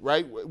getting,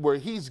 right? Where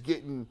he's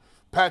getting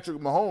Patrick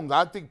Mahomes.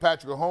 I think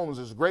Patrick Mahomes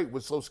is great.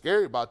 What's so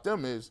scary about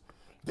them is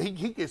he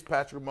gets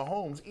Patrick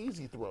Mahomes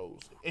easy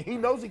throws. And he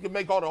knows he can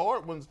make all the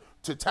hard ones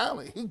to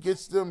talent. He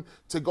gets them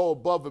to go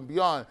above and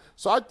beyond.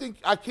 So I think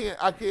I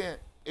can't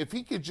if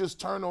he could just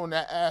turn on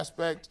that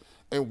aspect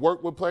and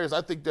work with players,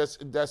 I think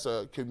that's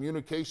a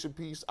communication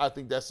piece. I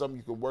think that's something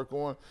you can work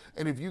on.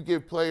 And if you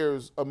give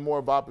players a more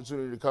of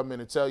opportunity to come in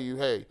and tell you,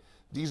 hey,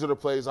 these are the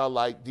plays I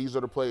like, these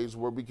are the plays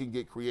where we can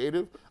get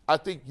creative, I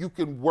think you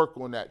can work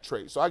on that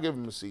trait. So I give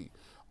him a C.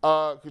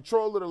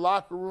 Control of the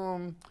locker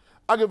room,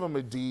 I give him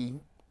a D.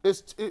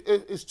 It's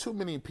too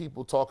many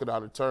people talking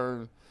out of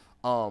turn.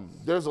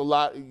 There's a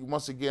lot.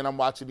 Once again, I'm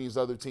watching these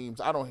other teams.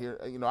 I don't hear.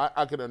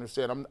 I can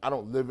understand. I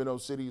don't live in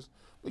those cities,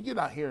 but you're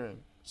not hearing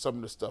some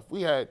of the stuff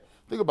we had.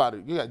 Think about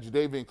it. You got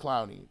Jadeveon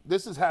Clowney.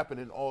 This is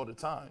happening all the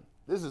time.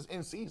 This is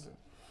in season.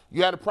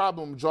 You had a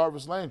problem with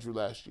Jarvis Landry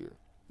last year.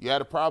 You had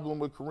a problem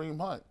with Kareem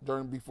Hunt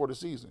before the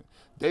season.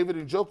 David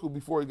Njoku,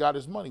 before he got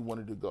his money,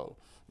 wanted to go.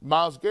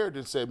 Myles Garrett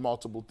had said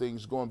multiple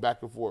things going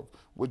back and forth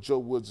with Joe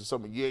Woods and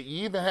some. Yeah,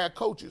 you even had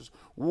coaches.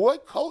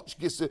 What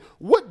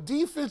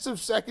defensive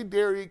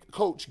secondary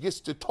coach gets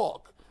to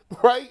talk?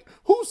 Right?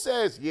 Who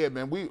says, yeah,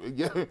 man,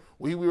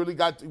 we really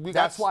got.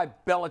 That's why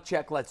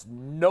Belichick lets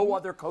no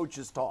other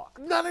coaches talk.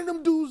 None of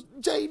them dudes,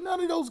 Jay. None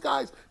of those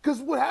guys.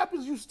 Because what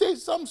happens? You say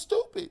something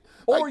stupid,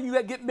 or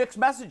you get mixed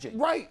messaging.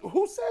 Right?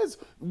 Who says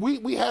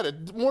we had a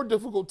more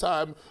difficult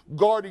time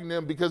guarding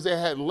them because they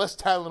had less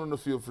talent on the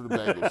field for the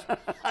Bengals?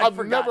 I've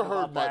never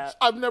heard much. That.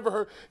 I've never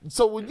heard.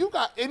 So when you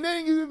got, and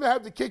then you even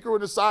have the kicker on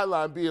the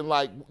sideline being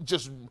like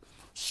just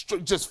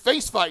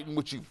face fighting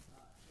with you.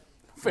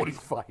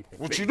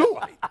 What you doing?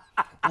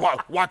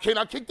 Why can't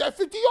I kick that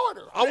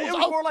 50-yarder? It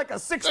was more like a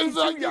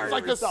 62-yarder. It was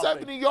like a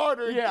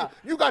 70-yarder. Yeah.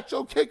 You got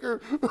your kicker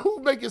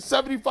who making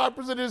 75%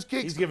 of his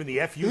kicks. He's giving the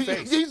FU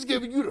face. He's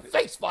giving you the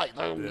face fight.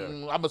 I'm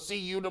going to see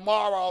you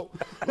tomorrow.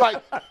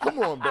 Like, come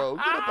on, bro.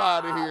 Get up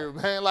out of here,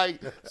 man.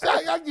 Like,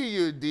 I give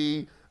you a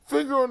D.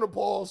 Finger on the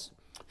pulse.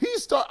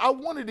 I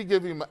wanted to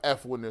give him an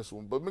F on this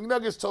one, but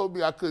McNuggets told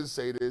me I couldn't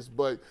say this,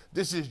 but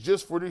this is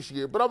just for this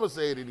year. But I'm going to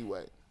say it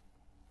anyway.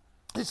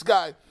 This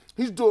guy,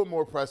 he's doing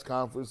more press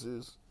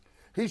conferences.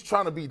 He's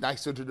trying to be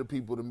nicer to the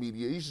people, the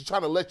media. He's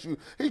trying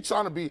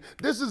to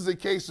this is the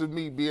case of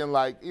me being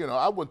like,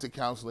 I went to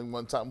counseling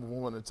one time.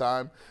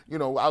 I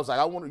was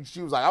like,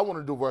 she was like, I want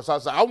a divorce. I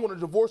was like, I want a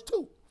divorce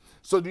too.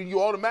 So then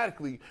you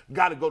automatically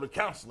got to go to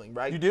counseling,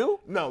 right? You do?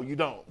 No, you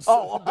don't.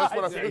 So that's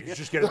what I said. You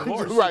just get a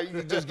divorce. Right,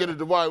 you just get a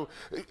divorce.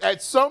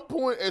 At some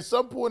point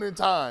in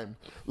time,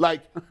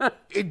 like,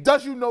 it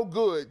does you no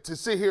good to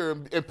sit here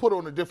and put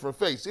on a different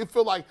face. It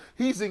feel like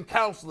he's in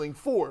counseling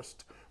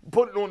forced,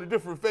 putting on a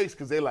different face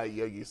because they're like,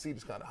 yeah, you see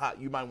this kind of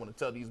hot. You might want to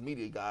tell these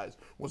media guys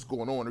what's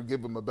going on or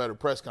give them a better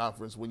press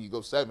conference when you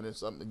go 7 or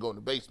something and go in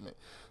the basement.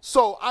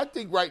 So I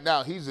think right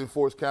now he's in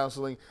forced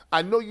counseling.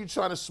 I know you're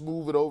trying to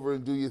smooth it over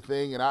and do your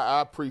thing, and I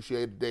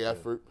appreciate the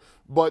effort.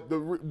 But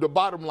the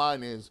bottom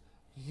line is,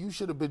 you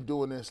should have been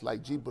doing this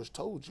like G. Bush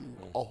told you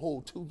a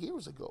whole 2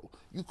 years ago.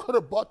 You could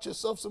have bought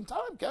yourself some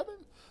time, Kevin.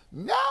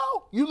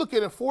 Now you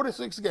looking at 4 to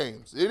 6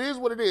 games. It is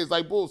what it is,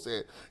 like Bull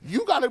said.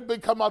 You got to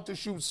come out to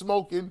shoot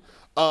smoking.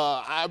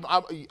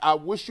 I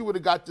wish you would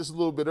have got this a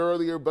little bit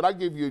earlier, but I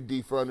give you a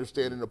D for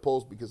understanding the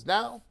polls because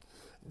now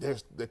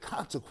there's the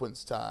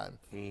consequence time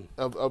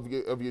of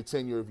your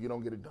tenure if you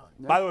don't get it done.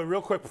 By the way,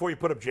 real quick before you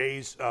put up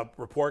Jay's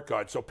report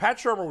card. So Pat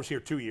Shermer was here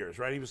 2 years,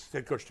 right? He was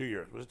head coach 2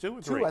 years. Was it 2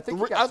 or 3? 2, I think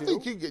he got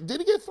 2. Did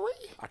he get 3?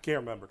 I can't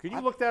remember. Can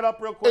you look that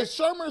up real quick? Is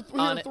Shermer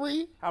here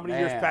 3? How many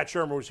years Pat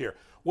Shermer was here?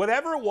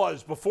 Whatever it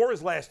was before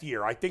his last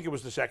year, I think it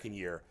was the second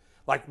year.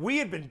 Like we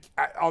had been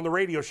on the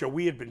radio show,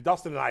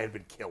 Dustin and I had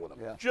been killing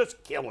him,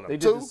 just killing him. They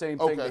did the same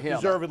thing to him.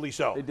 Deservedly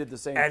so. They did the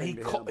same thing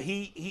to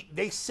him.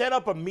 They set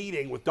up a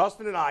meeting with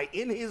Dustin and I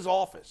in his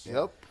office.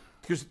 Yep.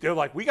 Because they're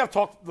like, we got to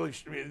talk.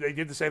 They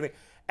did the same thing,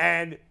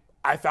 and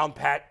I found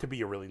Pat to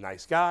be a really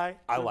nice guy.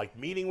 I liked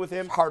meeting with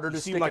him. Harder to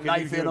stick a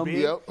knife in him.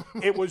 Yep.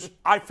 It was.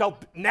 I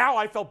felt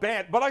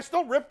bad, but I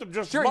still ripped him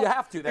just. Sure, you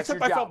have to. That's except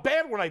your job. I felt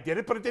bad when I did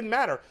it, but it didn't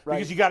matter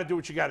because you got to do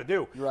what you got to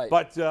do. Right.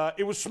 But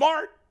it was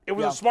smart. It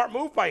was a smart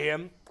move by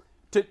him.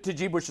 To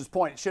G. Bush's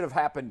point, it should have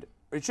happened.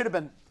 It should have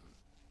been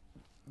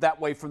that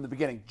way from the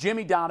beginning.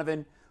 Jimmy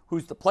Donovan,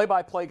 who's the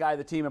play-by-play guy of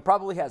the team and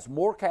probably has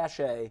more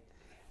cachet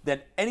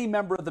than any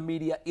member of the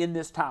media in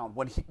this town.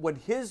 When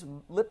his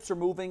lips are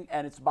moving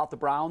and it's about the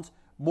Browns,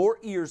 more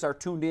ears are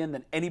tuned in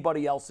than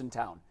anybody else in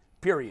town.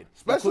 Period.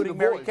 Especially including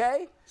Mary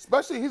Kay.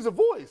 Especially he's a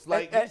voice.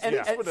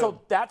 And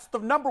so that's the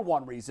number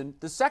one reason.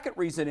 The second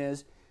reason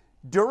is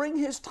during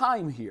his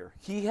time here,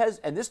 he has,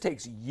 and this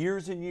takes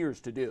years and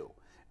years to do,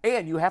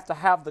 and you have to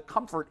have the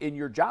comfort in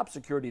your job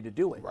security to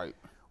do it. Right.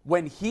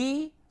 When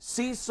he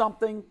sees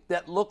something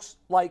that looks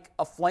like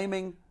a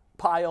flaming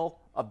pile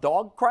of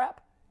dog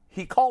crap,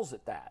 he calls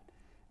it that.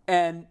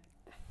 And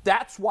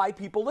that's why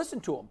people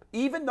listen to him.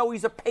 Even though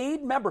he's a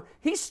paid member,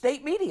 he's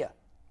state media.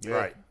 Yeah.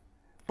 Right.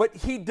 But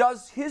he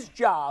does his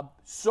job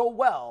so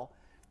well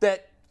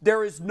that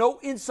there is no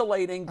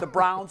insulating the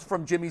Browns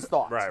from Jimmy's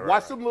thoughts.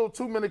 Watch some little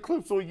 2-minute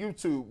clips on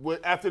YouTube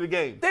after the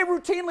game. They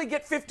routinely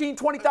get 15,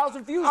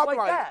 20,000 views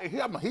that.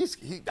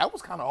 That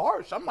was kind of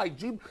harsh. I'm like,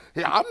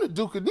 I'm the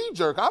Duke of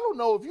knee-jerk. I don't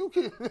know if you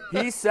can.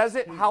 He says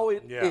it how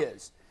it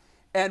is.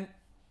 And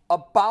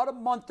about a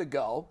month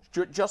ago,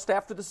 just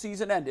after the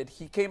season ended,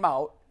 he came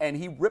out and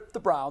he ripped the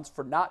Browns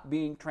for not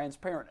being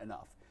transparent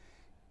enough.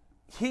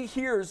 He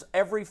hears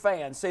every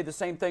fan say the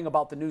same thing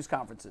about the news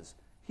conferences.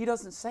 He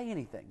doesn't say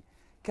anything.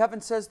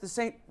 Kevin says the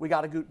same. We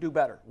got to do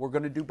better. We're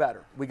going to do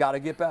better. We got to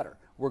get better.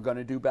 We're going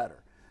to do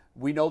better.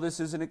 We know this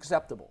isn't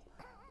acceptable.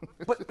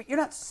 But you're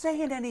not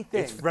saying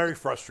anything. It's very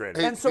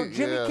frustrating. And so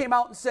Jimmy came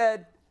out and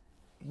said,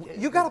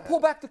 you got to pull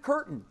back the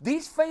curtain.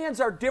 These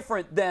fans are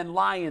different than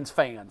Lions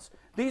fans.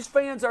 These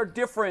fans are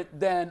different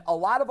than a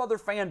lot of other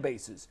fan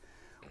bases.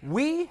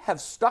 We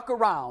have stuck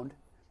around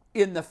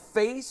in the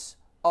face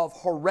of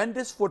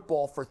horrendous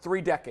football for 3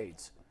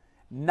 decades.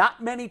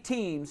 Not many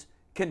teams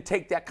can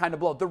take that kind of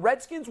blow. The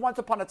Redskins, once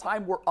upon a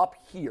time, were up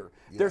here.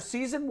 Yeah. Their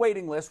season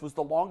waiting list was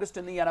the longest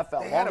in the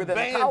NFL. Longer than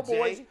the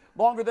Cowboys,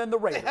 longer than the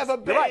Raiders. They have a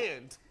band.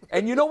 Right.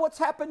 And you know what's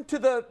happened to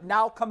the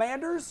now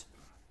Commanders?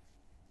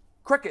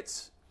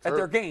 Crickets at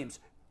their games.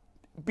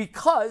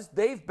 Because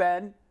they've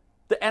been,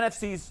 the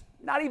NFC's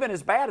not even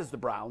as bad as the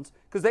Browns,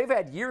 because they've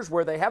had years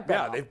where they have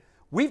been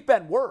we've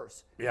been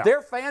worse. Yeah.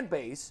 Their fan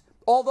base,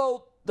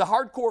 although the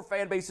hardcore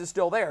fan base is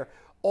still there,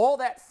 all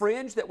that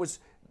fringe that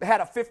had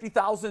a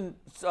 50,000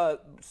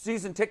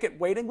 season ticket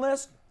waiting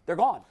list, they're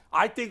gone.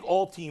 I think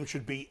all teams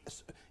should be.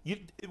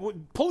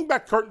 Pulling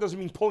back curtain doesn't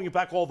mean pulling it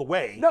back all the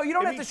way. No, you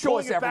don't have to show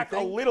us everything. Back a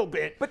little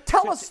bit. But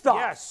tell us stuff.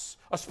 Yes,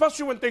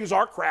 especially when things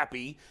are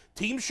crappy.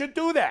 Teams should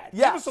do that.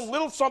 Yes. Give us a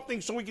little something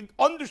so we can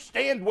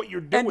understand what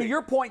you're doing. And to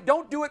your point,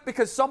 don't do it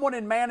because someone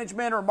in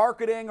management or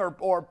marketing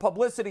or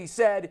publicity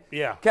said,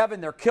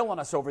 Kevin, they're killing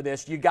us over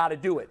this. You got to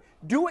do it.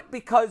 Do it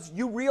because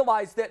you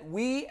realize that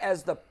we,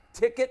 as the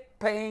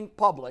ticket-paying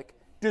public,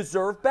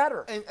 deserve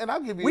better. And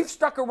I'll give you. We've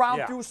stuck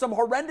around through some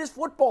horrendous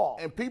football.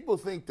 And people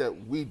think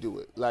that we do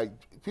it. Like,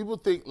 people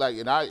think, like,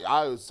 and I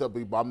always tell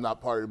people I'm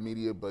not part of the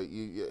media, but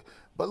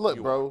but look,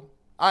 bro,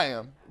 I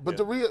am. But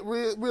the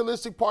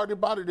realistic part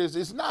about it is,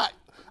 it's not.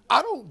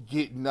 I don't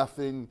get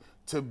nothing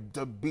to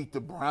beat the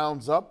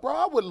Browns up, bro.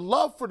 I would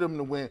love for them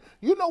to win.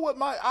 You know what,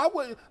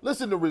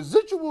 listen, the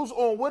residuals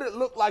on what it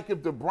looked like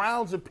if the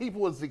Browns and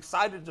people was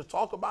excited to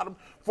talk about them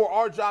for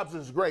our jobs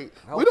is great.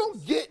 We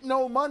don't get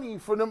no money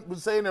for them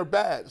saying they're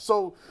bad.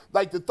 So,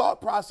 like, the thought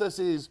process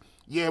is,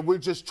 we're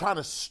just trying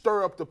to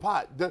stir up the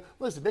pot.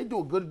 Listen, they do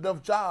a good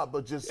enough job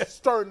of just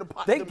stirring the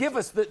pot. They give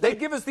us the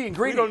ingredients.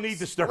 We don't need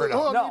to stir it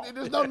up. No,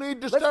 there's no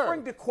need to stir. Let's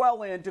bring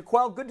DeQuell in.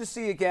 DeQuell, good to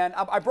see you again.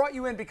 I brought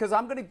you in because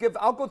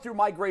I'll go through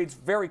my grades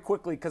very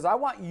quickly because I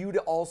want you to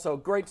also.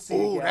 Great to see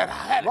you again. That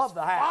hat Love is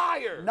the hat.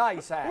 fire.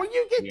 Nice hat. Where'd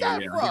you get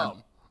that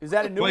from? Is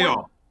that a new playoff.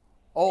 one?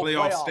 Oh,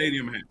 playoff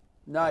stadium hat.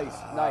 Nice,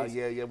 nice.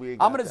 Yeah, we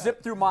I'm going to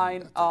zip through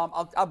mine.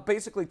 I'll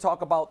basically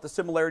talk about the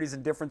similarities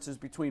and differences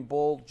between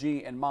Bull,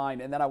 G, and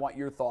mine, and then I want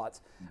your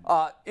thoughts.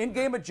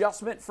 In-game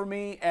adjustment for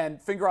me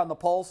and finger on the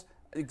pulse,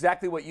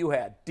 exactly what you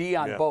had. D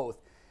on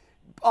both.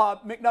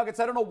 McNuggets,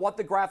 I don't know what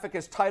the graphic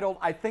is titled.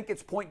 I think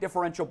it's point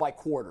differential by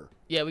quarter.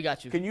 Yeah, we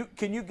got you.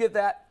 Can you give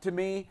that to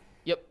me?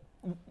 Yep.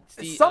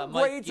 Some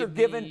grades are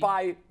given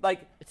by,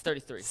 like, it's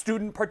 33.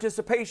 Student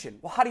participation.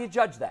 Well, how do you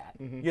judge that?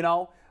 You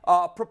know?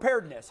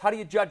 Preparedness, how do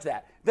you judge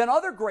that? Then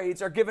other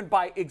grades are given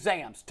by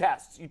exams,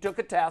 tests. You took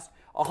a test,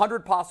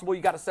 100 possible,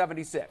 you got a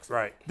 76.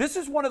 Right. This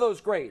is one of those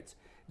grades.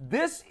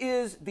 This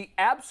is the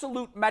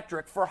absolute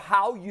metric for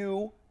how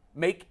you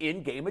make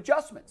in-game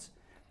adjustments.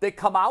 They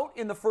come out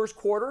in the first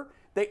quarter,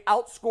 they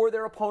outscore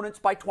their opponents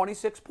by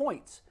 26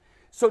 points.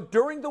 So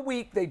during the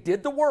week, they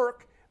did the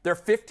work. Their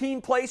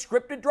 15-play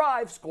scripted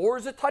drive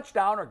scores a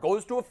touchdown or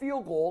goes to a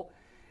field goal.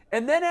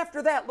 And then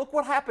after that, look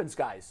what happens,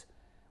 guys.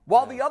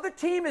 While the other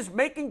team is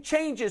making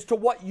changes to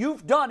what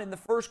you've done in the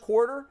first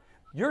quarter,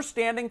 you're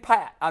standing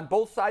pat on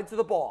both sides of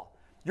the ball.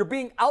 You're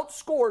being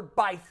outscored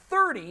by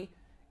 30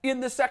 in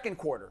the second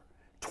quarter,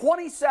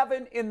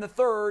 27 in the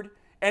third,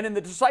 and in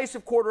the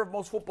decisive quarter of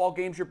most football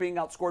games, you're being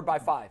outscored by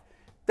 5.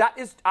 That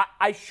is,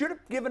 I should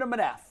have given him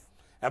an F.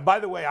 And by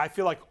the way, I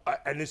feel like,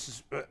 and this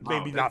is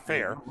maybe not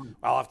fair,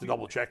 I'll have to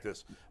double check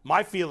this.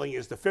 My feeling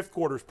is the fifth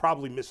quarter is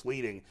probably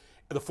misleading.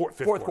 The fourth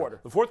quarter.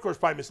 The fourth quarter is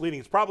probably misleading.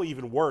 It's probably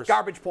even worse.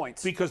 Garbage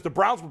points. Because the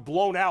Browns were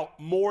blown out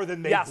more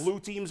than they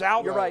blew teams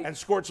out. You're right. And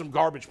scored some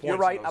garbage points You're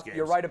right. in those games.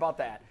 You're right about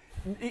that.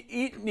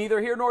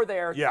 Neither here nor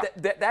there. Yeah.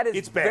 That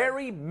is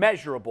very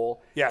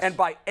measurable. Yes. And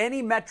by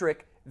any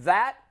metric,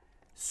 that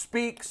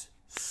speaks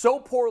so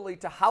poorly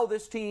to how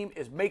this team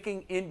is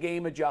making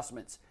in-game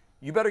adjustments.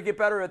 You better get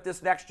better at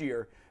this next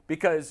year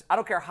because I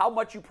don't care how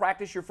much you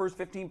practice your first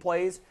 15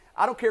 plays.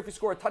 I don't care if you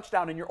score a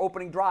touchdown in your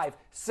opening drive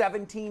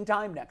 17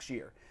 times next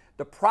year.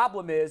 The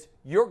problem is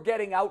you're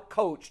getting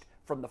out-coached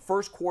from the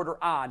first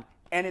quarter on,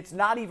 and it's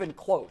not even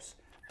close.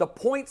 The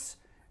points,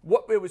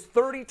 it was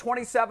 30,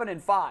 27,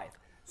 and 5.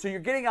 So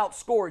you're getting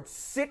outscored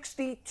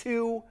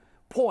 62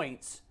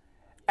 points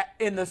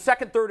in the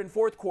second, third, and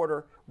fourth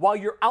quarter while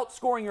you're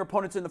outscoring your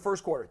opponents in the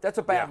first quarter. That's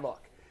a bad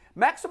look.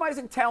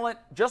 Maximizing talent,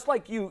 just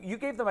like you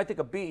gave them, I think,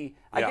 a B.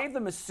 I gave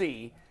them a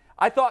C.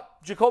 I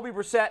thought Jacoby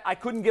Brissett, I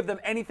couldn't give them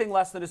anything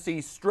less than a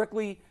C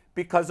strictly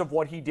because of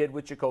what he did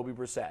with Jacoby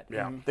Brissett.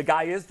 Yeah. The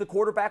guy is the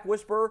quarterback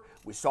whisperer.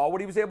 We saw what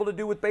he was able to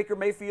do with Baker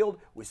Mayfield.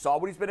 We saw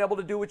what he's been able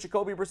to do with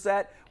Jacoby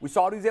Brissett. We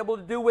saw what he was able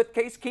to do with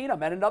Case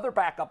Keenum and another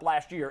backup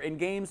last year in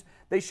games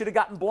they should have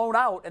gotten blown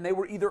out, and they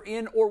were either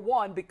in or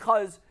won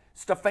because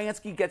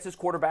Stefanski gets his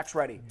quarterbacks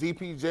ready.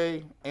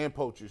 DPJ and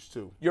Poachers,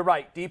 too. You're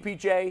right.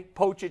 DPJ,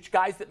 Poachich,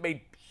 guys that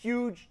made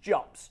huge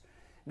jumps.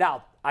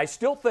 Now, I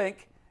still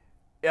think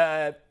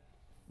they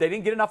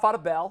didn't get enough out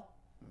of Bell.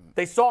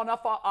 They saw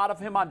enough out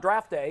of him on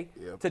draft day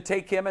to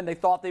take him, and they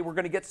thought they were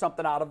going to get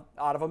something out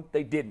of him.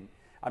 They didn't.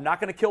 I'm not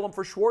going to kill him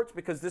for Schwartz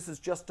because this is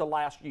just to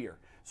last year.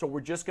 So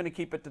we're just going to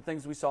keep it to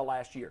things we saw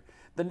last year.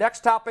 The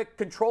next topic,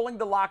 controlling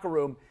the locker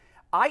room.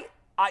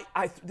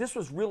 this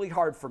was really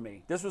hard for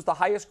me. This was the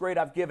highest grade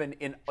I've given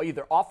in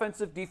either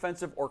offensive,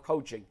 defensive, or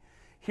coaching.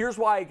 Here's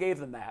why I gave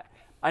them that.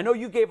 I know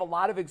you gave a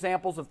lot of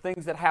examples of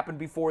things that happened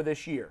before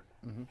this year.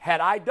 Mm-hmm.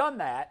 Had I done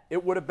that,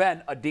 it would have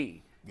been a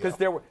D. Because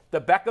there were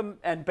the Beckham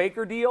and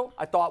Baker deal,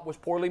 I thought was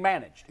poorly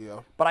managed.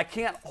 Yeah. But I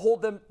can't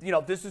hold them.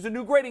 This is a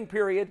new grading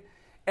period,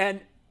 and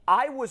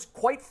I was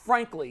quite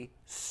frankly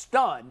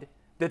stunned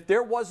that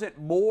there wasn't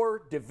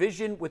more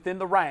division within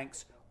the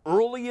ranks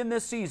early in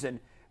this season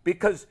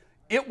because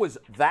it was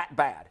that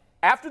bad.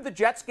 After the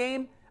Jets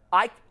game,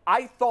 I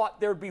thought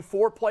there'd be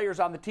 4 players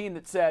on the team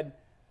that said,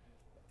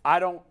 I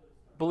don't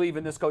believe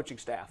in this coaching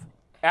staff.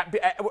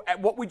 At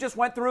what we just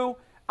went through,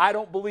 I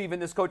don't believe in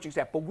this coaching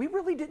staff. But we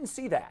really didn't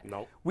see that.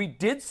 No. We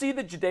did see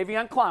the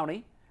Jadeveon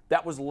Clowney.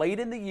 That was late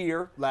in the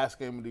year. Last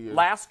game of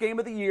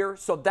the year.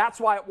 So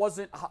that's why it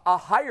wasn't a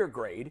higher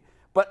grade.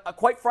 But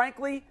quite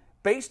frankly,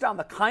 based on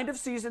the kind of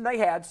season they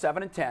had,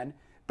 7-10,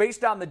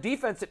 based on the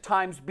defense at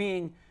times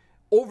being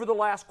over the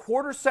last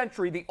quarter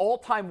century, the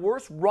all-time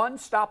worst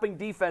run-stopping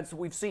defense that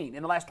we've seen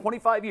in the last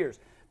 25 years,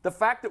 the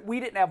fact that we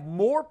didn't have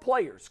more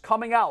players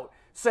coming out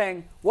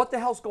saying, what the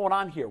hell's going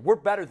on here? We're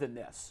better than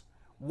this.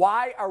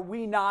 Why are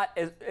we not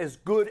as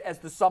good as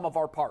the sum of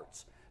our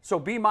parts? So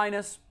B-,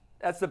 that's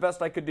the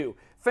best I could do.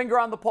 Finger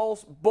on the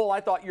pulse, Bull, I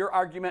thought your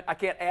argument, I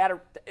can't add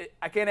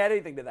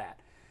anything to that.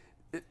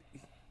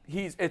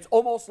 It's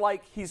almost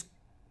like he's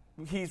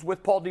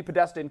with Paul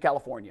DePodesta in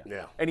California.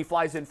 Yeah. And he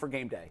flies in for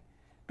game day.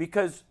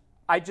 Because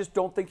I just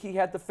don't think he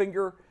had the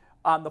finger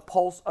on the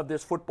pulse of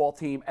this football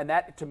team. And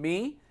that, to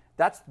me,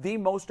 that's the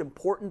most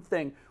important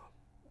thing.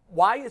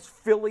 Why is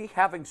Philly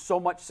having so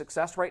much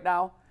success right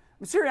now?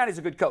 I mean, Sirianni's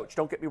a good coach,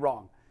 don't get me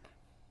wrong.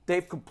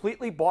 They've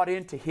completely bought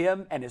into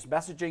him and his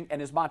messaging and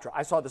his mantra.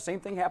 I saw the same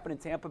thing happen in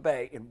Tampa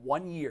Bay in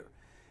 1 year.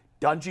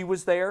 Dungy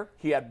was there.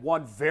 He had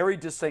one very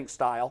distinct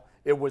style.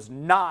 It was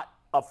not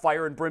a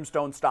fire and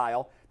brimstone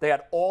style. They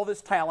had all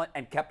this talent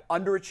and kept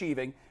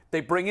underachieving.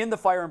 They bring in the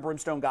fire and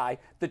brimstone guy.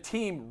 The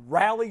team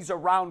rallies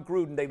around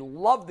Gruden. They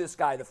love this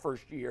guy the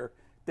first year.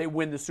 They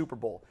win the Super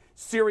Bowl.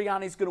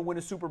 Sirianni's going to win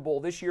a Super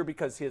Bowl this year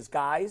because his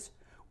guys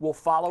will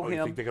follow him.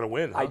 You think they're going to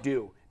win, huh? I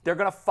do. They're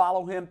going to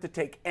follow him to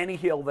take any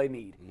hill they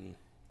need.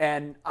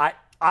 And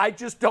I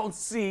just don't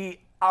see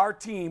our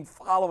team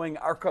following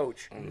our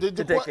coach to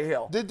take a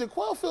hill. Did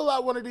DeQuell fill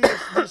out one of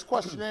these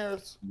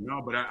questionnaires?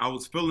 No, but I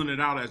was filling it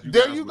out as you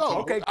There guys you were go.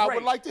 talking. Okay, I great.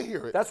 would like to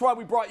hear it. That's why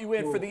we brought you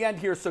in for the end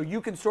here, so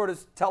you can sort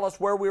of tell us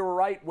where we were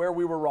right, where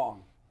we were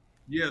wrong.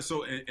 Yeah,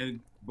 so and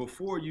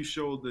before you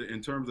showed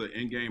in terms of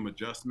in-game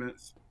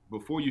adjustments,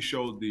 before you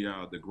showed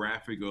the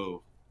graphic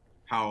of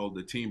how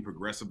the team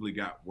progressively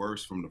got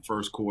worse from the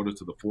first quarter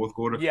to the fourth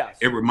quarter, yes,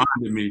 it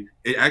reminded me,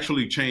 it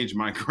actually changed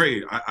my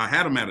grade. I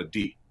had them at a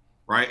D,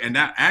 right? And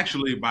that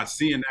actually, by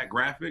seeing that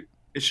graphic,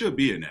 it should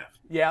be an F.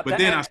 Yeah, but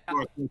then I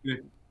started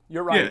thinking,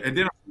 you're right. Yeah, and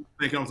then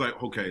I was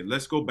like, okay,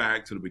 let's go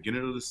back to the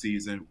beginning of the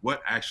season.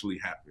 What actually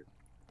happened?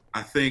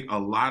 I think a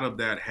lot of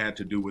that had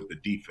to do with the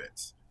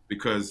defense,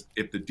 because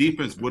if the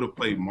defense would have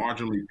played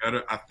marginally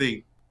better, I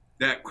think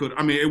that could.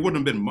 I mean, it would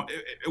have been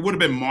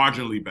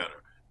marginally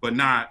better, but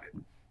not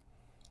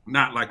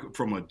like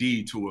from a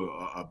D to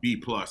a B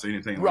plus,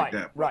 anything like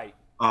that. Right.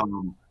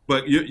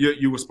 But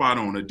you were spot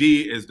on. A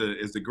D is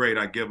the grade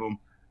I give them.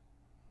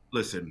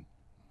 Listen,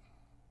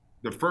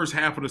 the first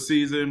half of the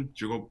season,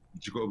 Jacoby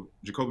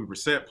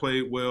Brissett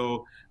played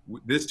well.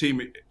 This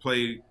team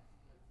played,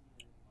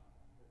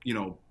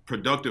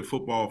 productive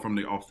football from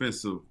the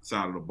offensive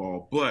side of the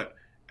ball. But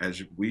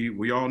as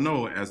we all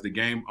know, as the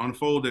game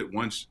unfolded,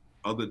 once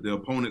the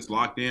opponents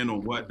locked in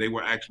on what they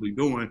were actually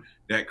doing,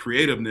 that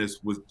creativeness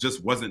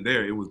wasn't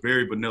there. It was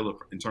very vanilla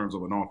in terms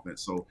of an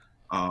offense. So,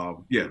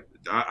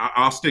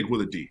 I'll stick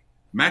with a D.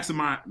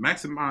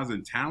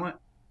 Maximizing talent.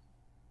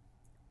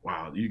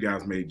 Wow, you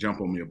guys may jump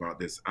on me about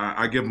this.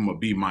 I give them a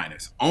B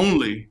minus.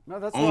 Only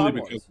because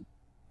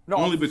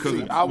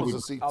I was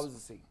a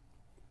C.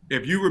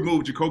 If you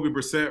remove Jacoby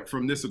Brissett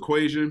from this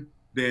equation,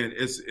 then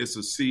it's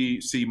a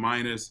C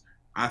minus.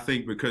 I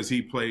think because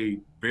he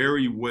played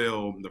very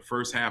well the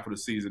first half of the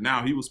season.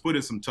 Now, he was put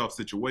in some tough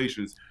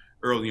situations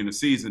early in the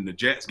season, the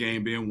Jets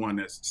game being one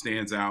that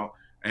stands out.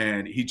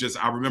 And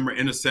I remember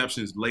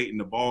interceptions late in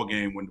the ball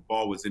game when the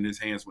ball was in his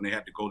hands when they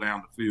had to go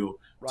down the field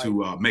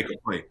to make a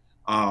play.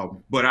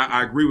 But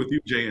I agree with you,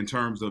 Jay, in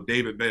terms of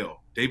David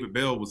Bell. David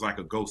Bell was like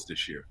a ghost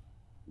this year.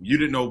 You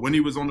didn't know when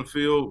he was on the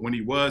field. When he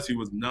was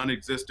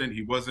non-existent.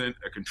 He wasn't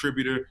a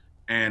contributor.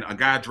 And a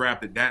guy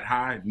drafted that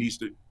high needs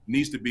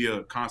to be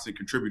a constant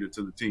contributor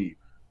to the team.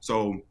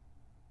 So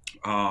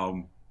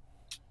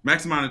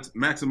maximizing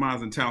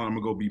talent, I'm going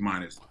to go B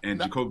minus.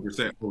 And Jacoby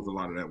Brissett goes a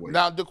lot of that way.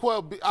 Now,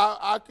 DeQuell,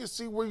 I can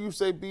see where you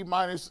say B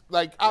minus.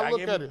 Like, I look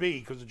gave at him it. B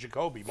because of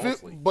Jacoby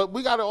mostly. But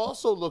we got to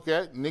also look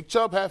at Nick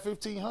Chubb had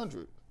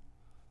 1,500.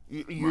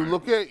 You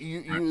look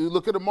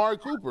at Amari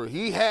Cooper.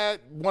 He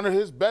had one of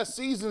his best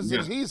seasons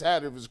that he's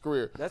had of his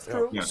career. That's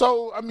true. Yeah.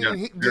 So I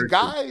mean,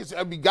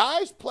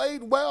 guys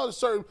played well.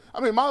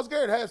 Miles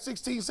Garrett had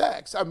 16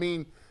 sacks. I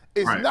mean,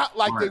 It's Right, not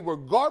like they right. were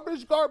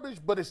garbage,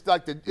 but it's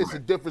like it's a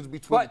difference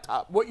between But the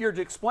top. what you're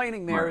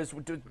explaining there Right. is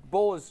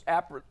Bull has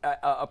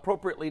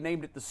appropriately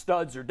named it the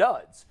studs or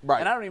duds. Right.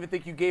 And I don't even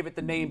think you gave it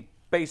the name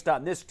based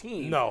on this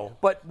team. No.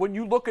 But when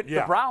you look at the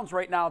Yeah. Browns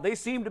right now, they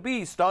seem to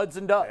be studs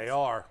and duds. They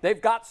are. They've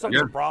got some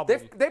Yeah. Problem.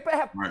 They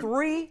have Right.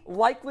 3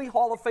 likely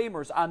Hall of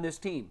Famers on this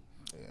team.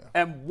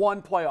 And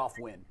 1 playoff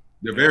win.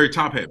 They're very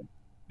top heavy.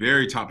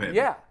 Very top heavy.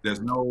 Yeah. There's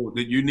no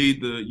that you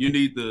need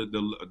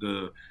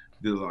the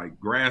like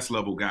grass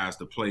level guys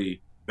to play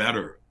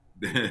better.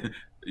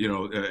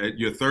 At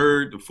your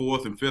 3rd, the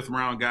 4th, and 5th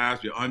round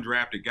guys, your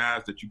undrafted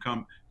guys that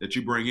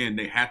you bring in,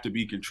 they have to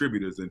be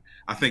contributors, and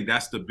I think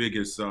that's the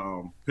biggest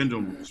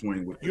pendulum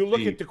swing with You the look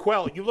team. at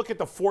DeQuell. You look at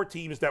the 4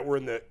 teams that were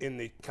in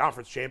the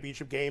conference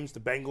championship games: the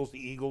Bengals, the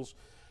Eagles,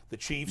 the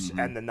Chiefs,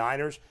 and the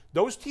Niners.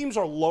 Those teams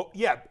are low.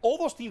 Yeah, all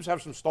those teams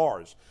have some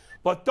stars,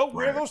 but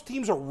where Right. those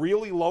teams are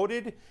really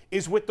loaded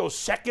is with those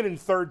 2nd and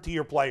 3rd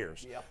tier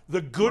players. Yep.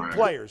 The good Right.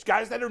 players,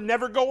 guys that are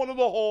never going to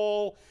the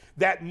hole,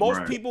 that most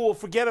Right. people will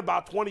forget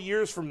about 20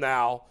 years from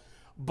now.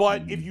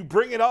 But if you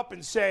bring it up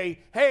and say,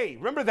 "Hey,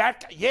 remember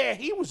that guy? Yeah,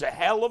 he was a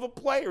hell of a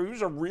player. He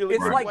was a really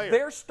It's good like player."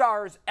 their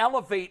stars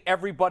elevate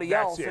everybody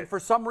That's else, it. and for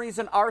some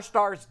reason our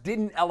stars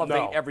didn't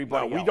elevate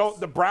everybody we else. don't.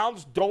 The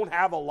Browns don't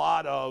have a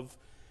lot of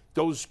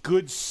those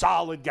good,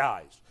 solid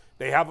guys.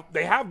 They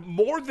have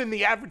more than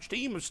the average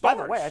team of By stars.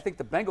 the way, I think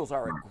the Bengals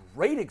are a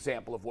great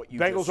example of what you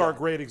Bengals just are a said.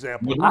 great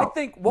example. No I doubt.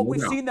 think what No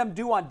we've doubt. seen them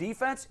do on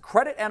defense,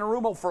 credit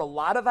Anarumo for a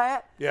lot of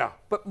that. Yeah.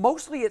 But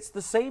mostly it's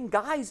the same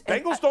guys.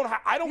 And Bengals don't.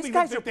 I don't these even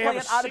guys think are they have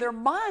playing a out of their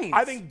minds.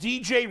 I think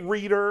DJ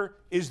Reader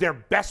is their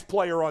best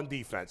player on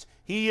defense.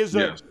 He is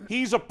Yes.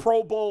 he's a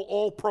Pro Bowl,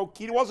 All Pro.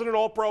 He wasn't an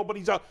All Pro, but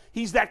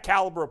he's that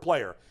caliber of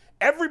player.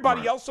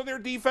 Everybody Right. else on their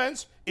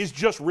defense is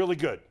just really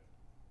good.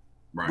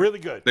 Right. Really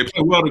good. They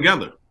play well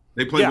together.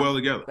 They play Yeah. well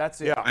together.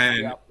 That's it. Yeah.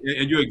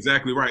 And you're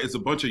exactly right. It's a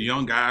bunch of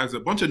young guys, a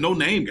bunch of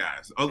no-name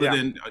guys. Other Yeah.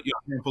 than a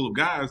handful of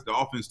guys, the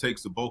offense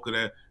takes the bulk of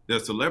their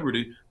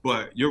celebrity.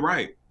 But you're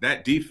right.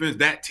 That defense,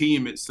 that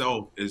team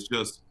itself is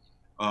just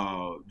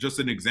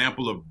an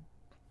example of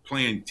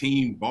playing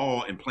team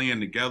ball and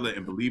playing together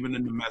and believing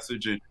in the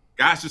message. And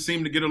guys just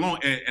seem to get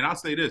along. And I'll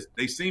say this: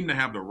 they seem to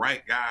have the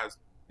right guys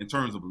in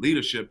terms of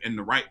leadership in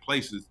the right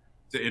places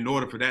in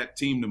order for that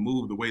team to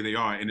move the way they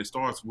are. And it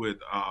starts with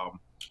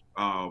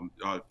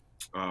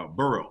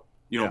Burrow.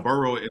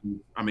 Burrow.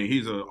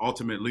 He's an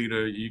ultimate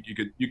leader.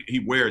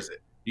 He wears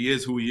it. He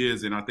is who he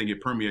is, and I think it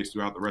permeates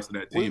throughout the rest of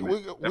that team.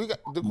 We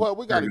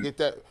got to get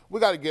that. We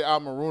got to get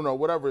Amaruno,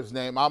 whatever his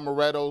name,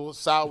 Amaretto,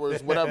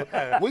 Sowers, whatever.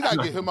 We got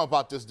to get him up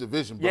out this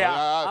division, bro.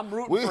 Yeah, I'm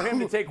rooting for him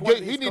to take one of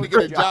these He need to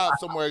coaching get a job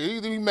somewhere.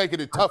 He's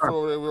making it tough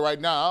over there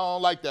right now. I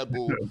don't like that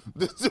bull.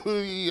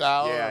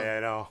 I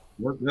know.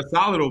 They're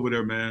solid over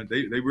there, man.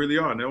 They really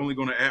are, and they're only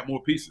going to add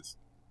more pieces.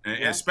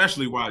 And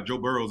especially while Joe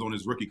Burrow's on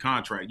his rookie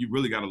contract, you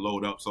really got to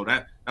load up. So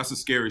that's a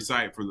scary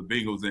sight for the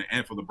Bengals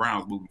and for the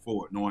Browns moving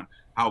forward, knowing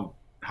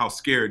how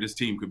scared this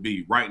team could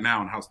be right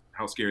now and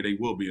how scared they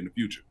will be in the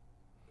future.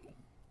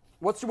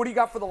 What do you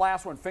got for the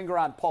last one? Finger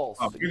on pulse.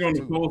 Finger on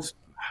the pulse,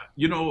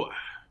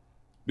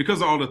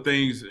 because of all the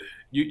things,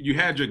 you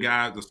had your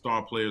guys, the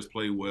star players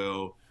play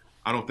well.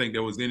 I don't think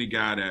there was any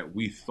guy that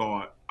we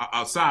thought,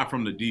 aside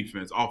from the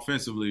defense,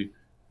 offensively,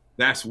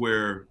 that's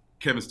where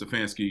Kevin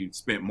Stefanski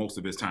spent most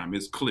of his time.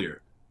 It's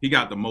clear. He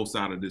got the most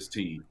out of this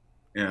team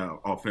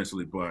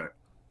offensively. But,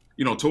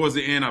 towards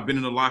the end, I've been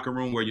in the locker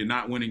room where you're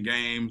not winning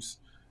games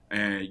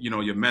and,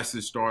 your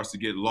message starts to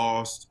get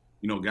lost.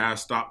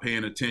 Guys stop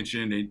paying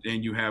attention.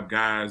 And you have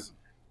guys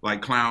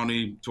like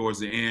Clowney towards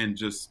the end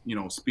just,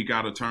 speak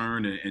out of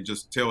turn and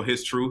just tell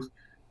his truth.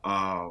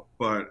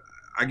 But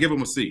I give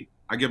him a C.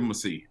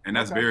 And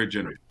that's very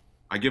generous.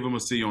 I give him a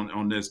C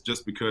on this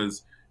just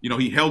because –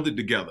 he held it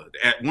together.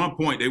 At one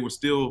point, we were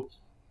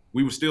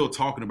still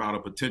talking about a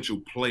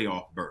potential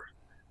playoff berth,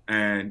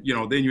 and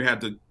then you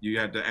had to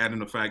add in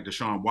the fact that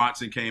Deshaun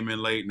Watson came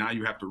in late. Now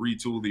you have to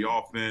retool the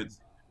offense,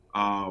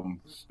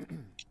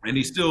 and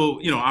he still,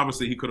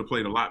 obviously he could have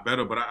played a lot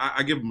better. But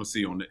I give him a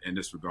C in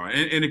this regard,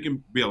 and it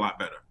can be a lot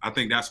better. I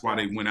think that's why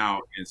they went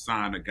out and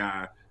signed a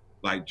guy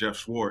like Jim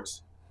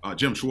Schwartz,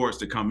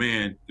 to come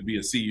in to be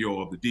a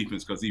CEO of the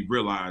defense because he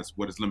realized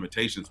what his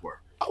limitations were.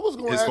 I was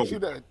going to ask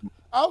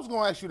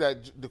you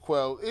that,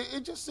 DeQuell.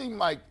 It just seemed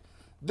like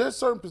there's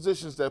certain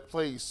positions that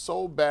play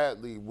so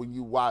badly when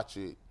you watch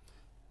it.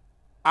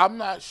 I'm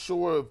not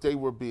sure if they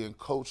were being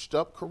coached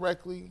up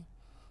correctly.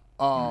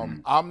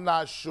 I'm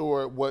not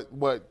sure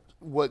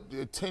what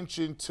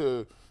attention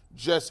to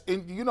just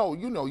when you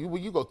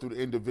go through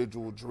the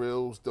individual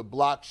drills, the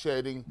block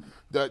shedding,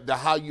 the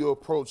how you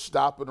approach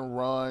stopping a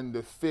run,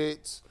 the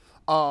fits.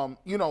 I'm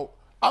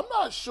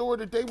not sure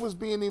that they was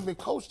being even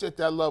coached at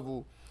that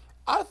level.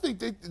 I think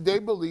they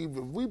believe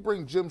if we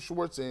bring Jim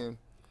Schwartz in,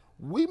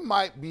 we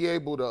might be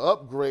able to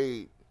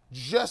upgrade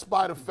just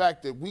by the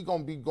fact that we're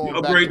going to be going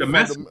back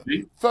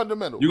to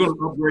fundamentals. You're going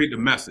to upgrade the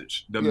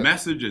message. The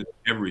message is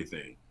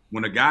everything.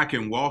 When a guy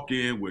can walk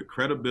in with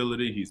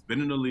credibility, he's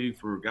been in the league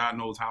for God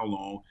knows how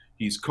long.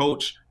 He's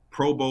coached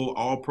Pro Bowl,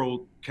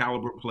 All-Pro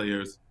caliber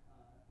players.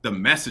 the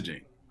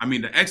messaging. I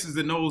mean, the X's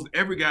and O's,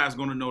 every guy's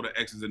going to know the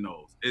X's and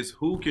O's. It's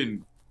who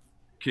can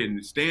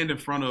stand in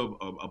front of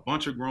a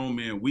bunch of grown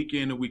men week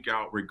in and week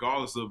out,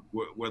 regardless of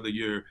whether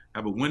you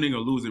have a winning or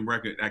losing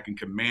record, that can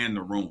command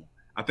the room.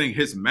 I think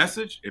his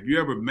message, if you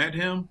ever met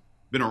him,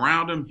 been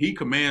around him, he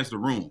commands the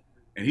room.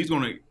 And he's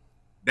going to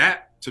 –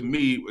 that, to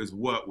me, is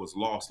what was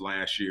lost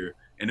last year,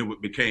 and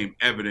it became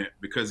evident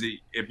because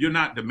if you're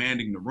not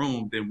demanding the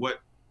room, then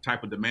what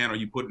type of demand are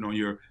you putting on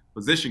your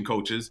position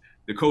coaches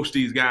to coach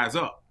these guys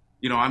up?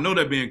 You know, I know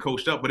they're being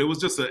coached up, but it was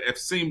just it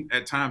seemed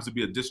at times to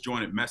be a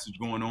disjointed message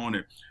going on,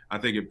 and I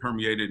think it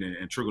permeated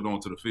and trickled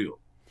onto the field.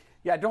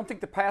 Yeah, I don't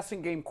think the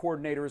passing game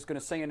coordinator is going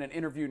to say in an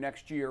interview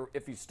next year,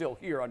 if he's still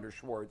here under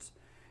Schwartz,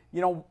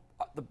 you know,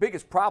 the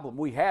biggest problem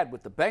we had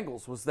with the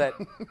Bengals was that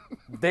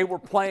they were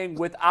playing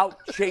without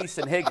Chase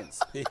and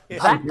Higgins.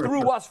 That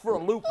threw us for a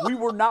loop. We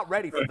were not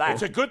ready for that.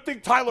 It's a good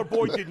thing Tyler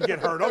Boyd didn't get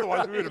hurt.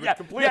 Otherwise, we would have been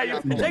completely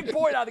you take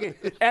Boyd out of the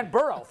game. And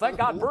Burrow. Thank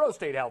God Burrow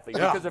stayed healthy.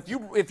 Yeah. Because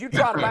if you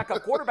try to back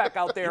up quarterback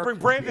out there. You bring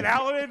Brandon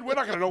Allen in, we're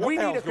not going to know what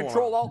the hell's going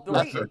on.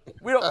 We need a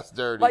control-alt-delete. That's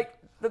dirty. Like,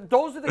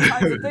 those are the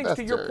kinds of things,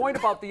 to your point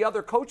about the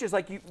other coaches,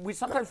 like we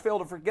sometimes fail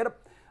to forget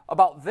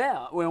about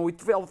them. When we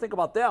fail to think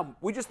about them,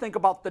 we just think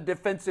about the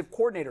defensive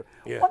coordinator.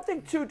 Yeah. One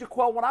thing, too,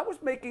 DeQuell, when I was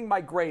making my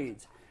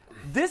grades,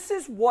 this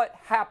is what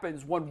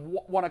happens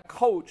when a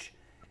coach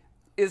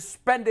is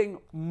spending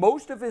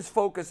most of his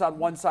focus on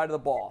one side of the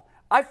ball.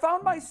 I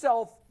found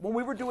myself, when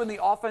we were doing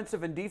the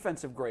offensive and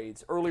defensive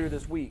grades earlier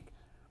this week,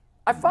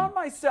 I found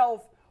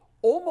myself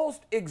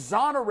almost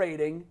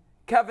exonerating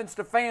KEVIN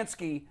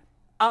Stefanski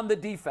on the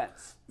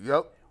defense.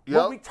 Yep.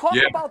 When we talk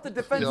about the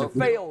defensive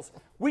fails,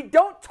 we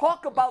don't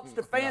talk about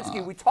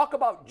Stefanski. We talk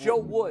about Joe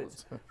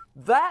Woods.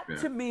 That,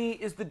 to me,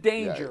 is the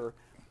danger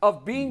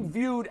of being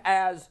viewed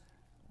as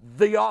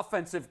the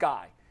offensive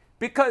guy.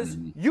 Because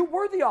you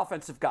were the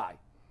offensive guy.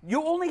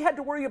 You only had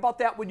to worry about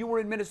that when you were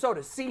in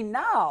Minnesota. See,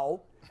 now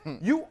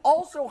you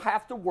also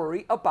have to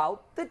worry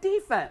about the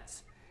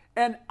defense.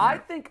 And I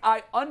think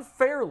I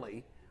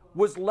unfairly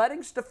was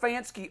letting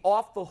Stefanski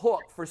off the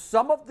hook for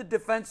some of the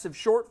defensive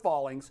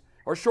shortcomings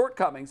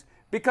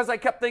because I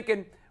kept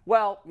thinking,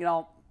 well, you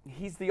know,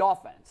 he's the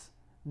offense.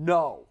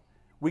 No,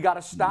 we got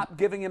to stop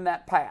giving him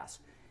that pass.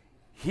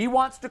 He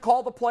wants to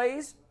call the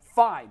plays,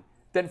 fine.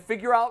 Then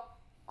figure out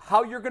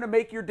how you're going to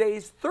make your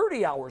days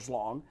 30 hours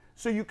long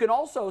so you can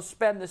also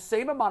spend the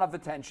same amount of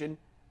attention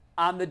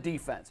on the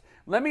defense.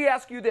 Let me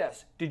ask you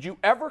this. Did you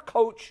ever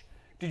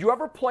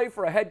play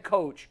for a head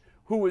coach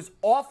who was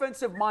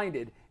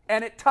offensive-minded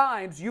and at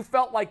times you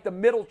felt like the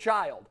middle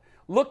child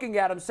looking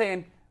at him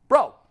saying,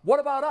 bro, what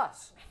about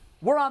us?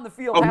 We're on the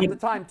field half the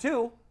time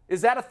too.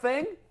 Is that a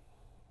thing?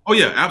 Oh,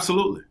 yeah,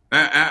 absolutely.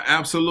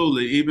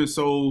 Absolutely. Even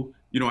so,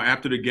 you know,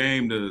 after the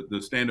game,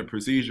 the standard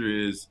procedure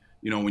is,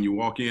 you know, when you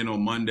walk in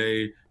on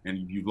Monday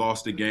and you've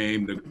lost the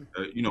game,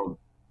 you know,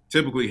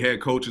 typically head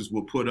coaches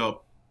will put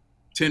up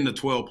 10 to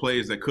 12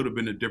 plays that could have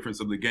been the difference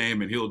of the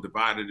game, and he'll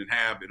divide it in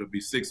half. It'll be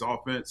 6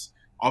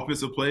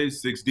 offensive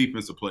plays, 6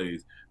 defensive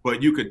plays.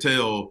 But you could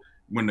tell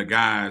when the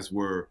guys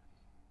were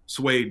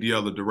swayed the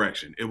other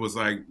direction. It was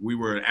like we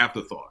were an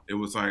afterthought. It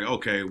was like,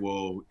 okay,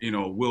 well, you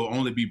know, we'll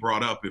only be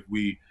brought up if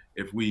we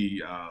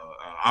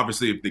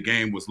obviously if the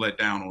game was let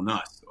down on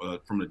us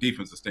from the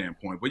defensive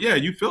standpoint. But yeah,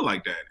 you feel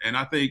like that, and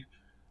I think,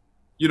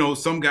 you know,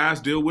 some guys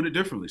deal with it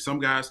differently. Some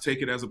guys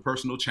take it as a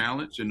personal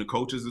challenge, and the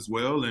coaches as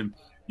well. And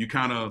you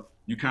kind of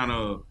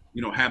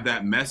you know have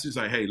that message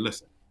like, hey,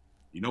 listen,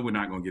 you know, we're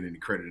not going to get any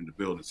credit in the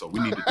building, so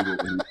we need to do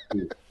what we need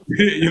to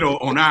do, you know,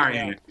 on our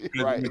end.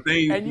 Right.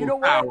 And you know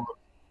what?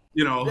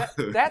 You know,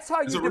 that's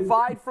how you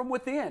divide from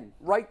within,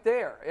 right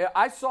there.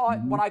 I saw it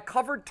when I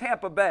covered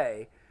Tampa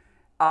Bay.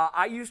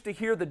 I used to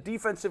hear the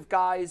defensive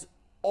guys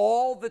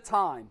all the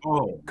time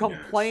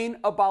complain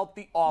about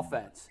the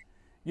offense.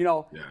 You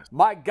know,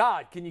 my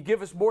God, can you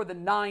give us more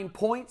than 9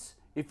 points?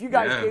 If you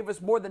guys gave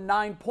us more than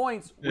 9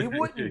 points, we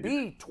wouldn't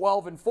be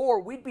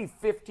 12-4. We'd be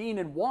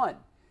 15-1.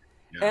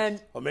 Yes.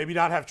 And Or maybe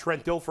not have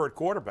Trent Dilfer at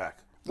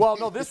quarterback. well,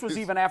 no, this was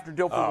even after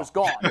Dilfer was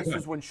gone. This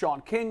was when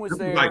Sean King was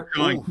there. Like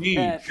Sean King.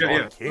 And,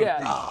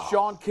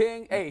 Sean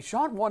King. Hey,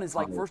 Sean won his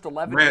first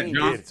 11 games.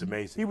 It's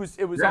amazing.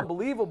 It was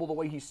unbelievable the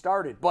way he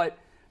started. But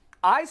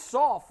I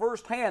saw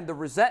firsthand the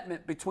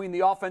resentment between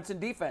the offense and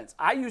defense.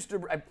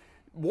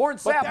 Warren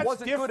Sapp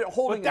wasn't good at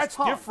holding his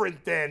tongue. But that's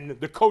different than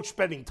the coach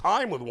spending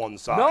time with one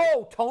side.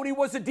 No, Tony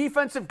was a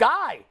defensive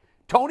guy.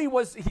 Tony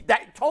was to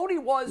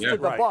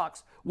the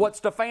Bucks what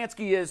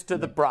Stefanski is to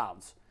the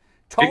Browns.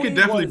 It could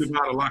definitely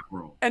divide a locker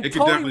room. And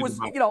Tony was,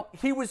 you know,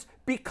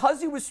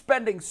 because he was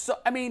spending so.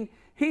 I mean,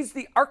 he's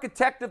the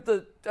architect of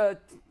the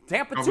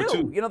Tampa cover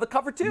 2. You know, the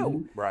cover 2.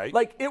 Mm-hmm. Right.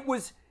 Like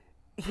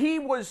he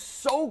was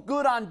so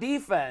good on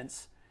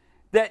defense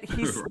that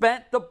he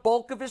spent the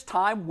bulk of his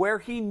time where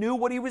he knew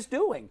what he was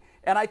doing.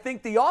 And I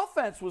think the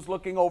offense was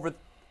looking over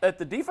at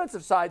the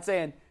defensive side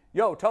saying,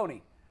 yo,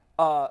 Tony,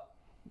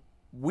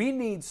 we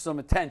need some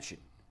attention.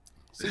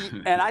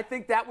 And I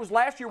think that was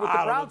last year with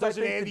the Browns.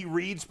 Doesn't Andy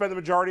Reid spend the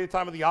majority of the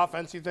time on the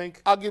offense, you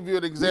think? I'll give you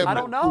an example. I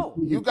don't know.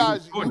 You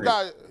guys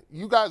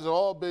have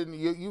all been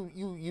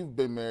you've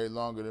been married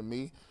longer than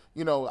me.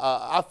 You know,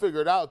 I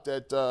figured out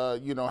that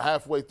you know,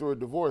 halfway through a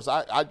divorce,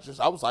 I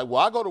was like,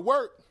 well, I go to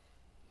work.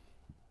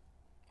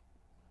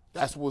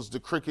 That was the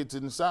crickets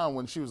in the sound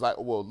when she was like,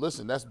 well,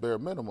 listen, that's bare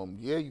minimum.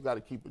 Yeah, you got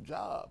to keep a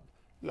job.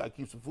 You got to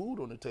keep some food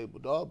on the table,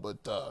 dog.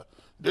 But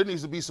there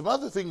needs to be some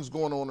other things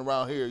going on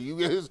around here.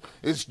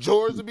 It's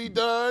chores to be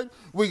done.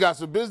 We got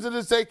some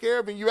business to take care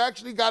of, and you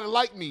actually got to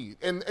like me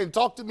and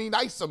talk to me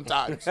nice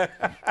sometimes.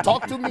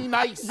 Talk to me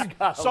nice.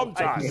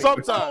 Sometimes.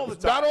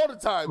 Not all the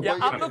time. Yeah,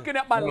 I'm looking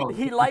at my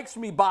he likes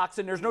me box,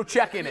 and there's no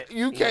check in it.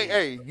 You can't.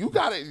 Hey, you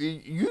got it.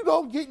 You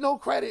don't get no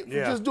credit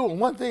for just doing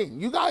one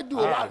thing. You got to do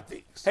a lot of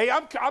things. Hey,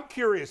 I'm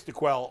curious,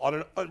 DeQuell, on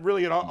an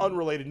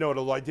unrelated note,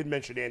 although I did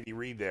mention Andy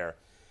Reid there.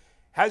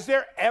 Has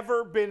there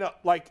ever been,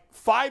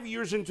 5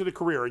 years into the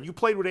career, and you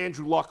played with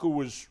Andrew Luck, who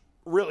was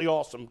really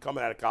awesome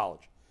coming out of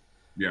college.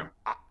 Yeah.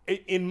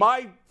 In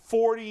my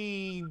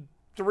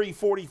 43,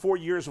 44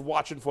 years of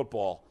watching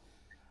football,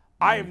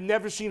 I have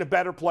never seen a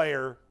better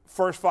player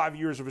first 5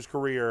 years of his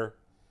career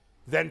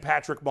than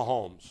Patrick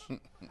Mahomes.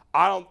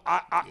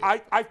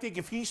 I think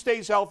if he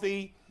stays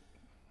healthy,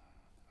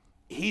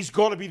 he's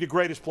going to be the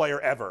greatest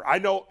player ever. I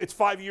know it's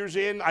 5 years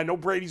in. I know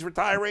Brady's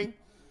retiring.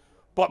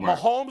 But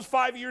Mahomes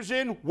 5 years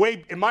in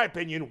my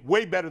opinion,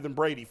 way better than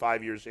Brady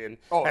 5 years in.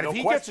 And if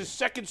he gets his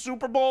second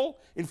Super Bowl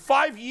in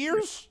 5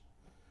 years,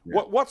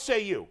 what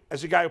say you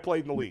as a guy who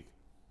played in the league?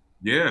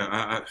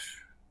 Yeah,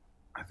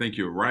 I think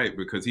you're right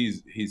because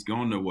he's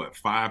gone to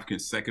 5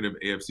 consecutive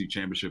AFC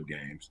Championship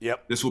games.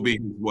 Yep. This will be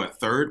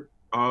third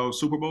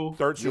Super Bowl?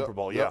 Third Super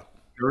Bowl, yeah.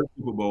 Third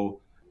Super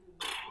Bowl.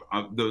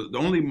 The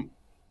only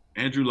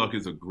Andrew Luck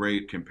is a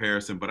great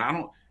comparison, but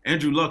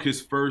Andrew Luck his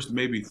first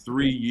maybe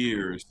 3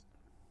 years.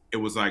 It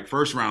was like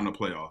first round of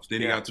playoffs.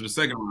 Then he got to the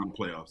second round of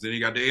playoffs. Then he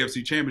got the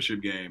AFC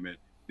Championship game, and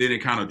then it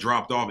kind of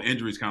dropped off.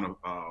 Injuries kind of,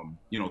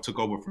 took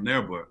over from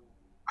there. But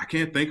I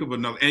can't think of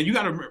another. And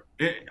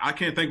I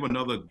can't think of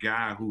another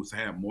guy who's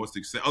had more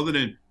success other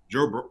than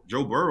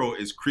Joe Burrow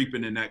is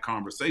creeping in that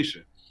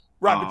conversation.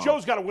 Right, but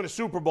Joe's got to win a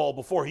Super Bowl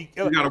before he.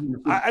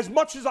 As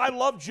much as I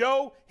love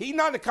Joe, he's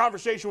not in the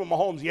conversation with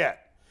Mahomes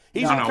yet.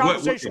 He's in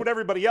conversation with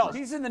everybody else.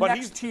 He's in the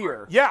next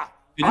tier. Yeah,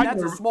 and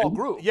that's a small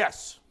group.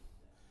 Yes.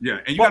 Yeah,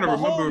 and you got to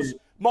remember.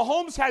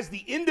 Mahomes has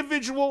the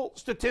individual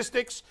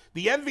statistics,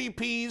 the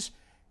MVPs,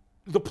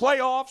 the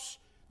playoffs,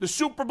 the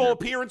Super Bowl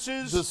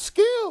appearances. The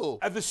skill.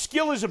 The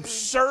skill is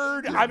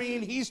absurd. I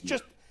mean, he's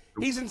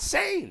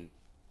insane.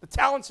 The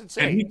talent's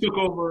insane. And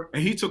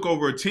he took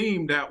over a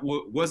team that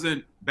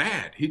wasn't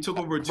bad. He took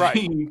over a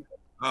team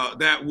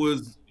that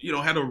was,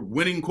 had a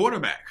winning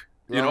quarterback.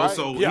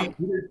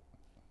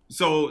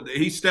 So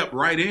he stepped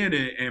right in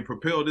and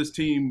propelled this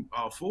team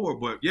forward.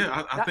 But,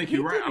 yeah, I think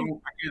you're right. I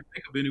can't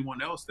think of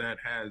anyone else that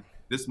has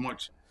this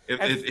much.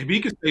 If he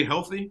can stay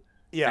healthy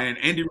and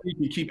Andy Reid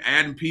can keep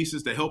adding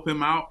pieces to help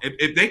him out,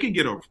 if they can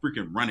get a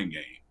freaking running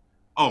game,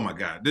 oh, my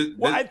God.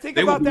 Think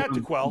about that,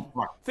 DeQuell.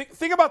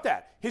 Think about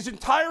that. His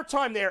entire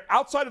time there,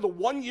 outside of the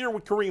 1 year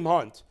with Kareem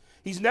Hunt,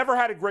 he's never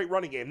had a great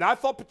running game. Now, I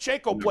thought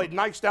Pacheco played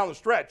nice down the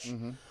stretch,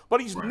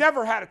 but he's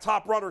never had a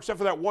top runner except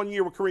for that 1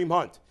 year with Kareem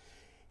Hunt.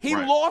 He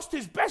lost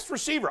his best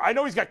receiver. I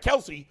know he's got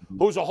Kelsey,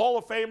 who's a Hall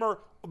of Famer,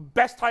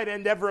 best tight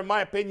end ever in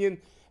my opinion,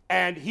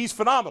 and he's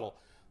phenomenal.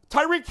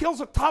 Tyreek Hill's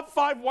a top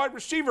 5 wide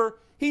receiver.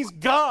 He's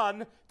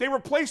gone. They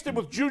replaced him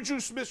with Juju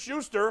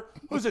Smith-Schuster,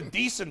 who's a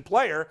decent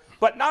player,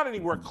 but not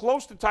anywhere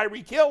close to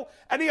Tyreek Hill,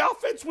 and the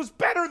offense was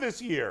better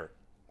this year.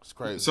 It's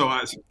crazy. So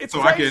I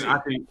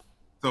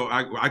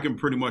can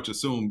pretty much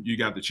assume you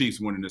got the Chiefs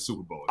winning the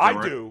Super Bowl. I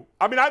do.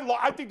 I mean,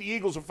 I think the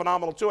Eagles are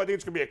phenomenal too. I think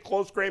it's going to be a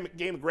close game,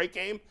 a great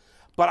game.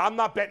 But I'm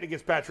not betting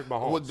against Patrick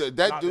Mahomes. Well,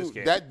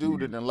 that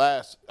dude in the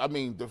last, I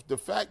mean, the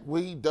fact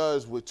what he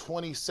does with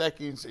 20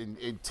 seconds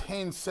and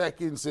 10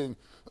 seconds and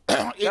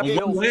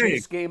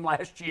Chiefs game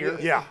last year.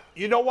 Yeah.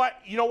 You know what?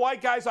 You know why,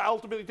 guys? I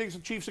ultimately think the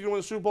Chiefs are going to win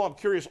the Super Bowl. I'm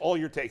curious all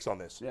your takes on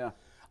this. Yeah.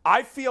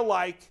 I feel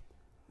like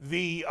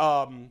the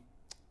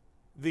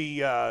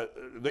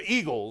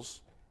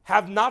Eagles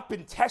have not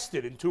been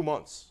tested in 2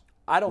 months.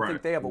 I don't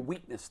think they have a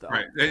weakness though.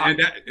 Right.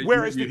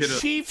 Whereas the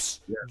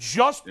Chiefs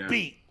just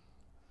beat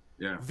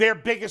their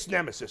biggest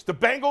nemesis. The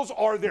Bengals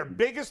are their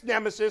biggest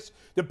nemesis.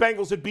 The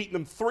Bengals had beaten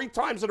them 3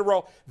 times in a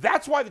row.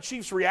 That's why the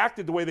Chiefs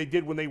reacted the way they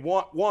did when they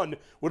won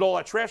with all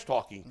that trash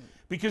talking,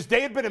 because they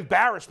had been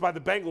embarrassed by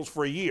the Bengals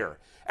for a year,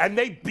 and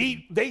they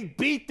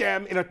beat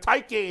them in a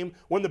tight game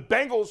when the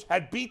Bengals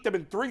had beat them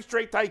in 3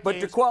 straight tight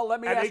games. But DeQuell, let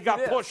me ask you this. And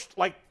they got pushed.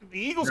 Like the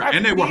Eagles have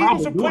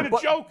played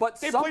a joke.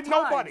 But they played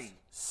nobody.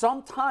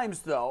 Sometimes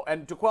though,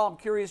 and DeQuell, I'm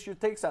curious your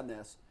takes on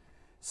this.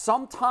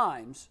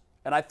 Sometimes.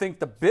 And I think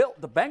the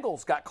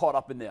Bengals got caught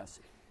up in this.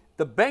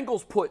 The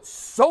Bengals put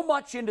so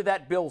much into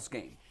that Bills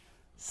game,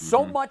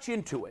 so much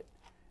into it,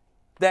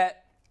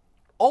 that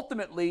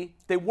ultimately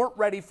they weren't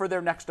ready for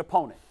their next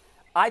opponent.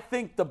 I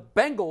think the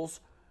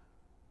Bengals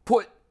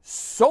put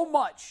so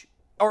much,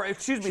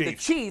 the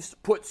Chiefs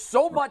put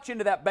so much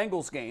into that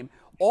Bengals game,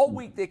 All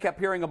week they kept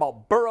hearing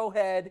about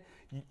Burrowhead.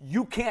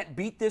 You can't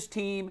beat this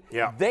team.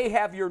 Yeah. They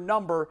have your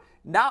number.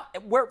 Now,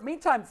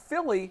 meantime,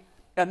 Philly,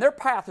 and their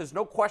path has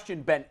no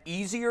question been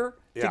easier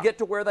to get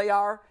to where they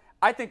are.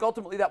 I think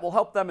ultimately that will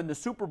help them in the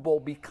Super Bowl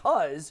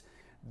because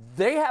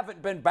they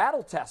haven't been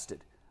battle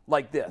tested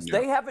like this. Yeah.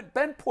 They haven't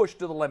been pushed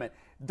to the limit.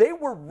 They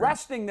were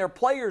resting their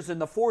players in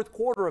the fourth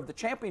quarter of the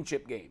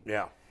championship game.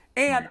 Yeah.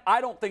 And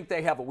I don't think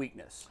they have a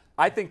weakness.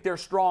 I think they're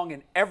strong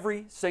in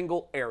every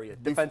single area.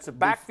 Defensive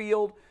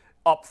backfield,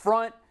 up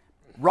front,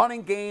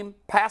 running game,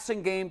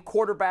 passing game,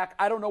 quarterback.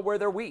 I don't know where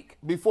they're weak.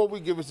 Before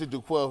we give it to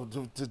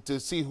DeQuell to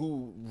see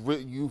who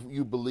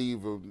you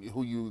believe or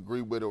who you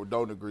agree with or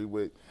don't agree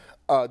with,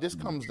 this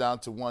comes down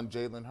to one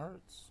Jalen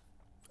Hurts.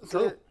 That's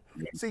True. it.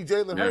 See,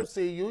 Jalen Hurts,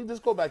 you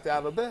just go back to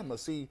Alabama.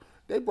 See,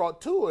 they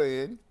brought Tua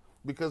in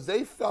because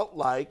they felt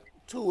like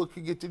Tua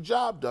could get the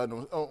job done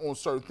on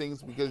certain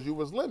things because you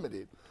was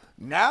limited.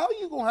 Now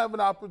you're going to have an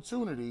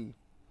opportunity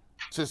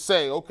to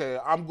say, okay,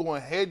 I'm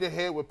going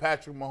head-to-head with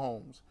Patrick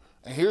Mahomes.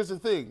 And here's the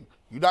thing.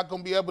 You're not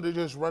going to be able to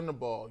just run the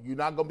ball. You're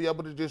not going to be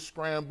able to just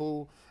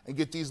scramble and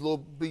get these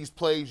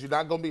plays. You're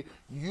not going to be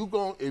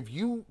 – if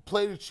you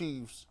play the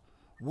Chiefs,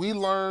 we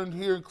learned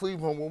here in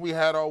Cleveland when we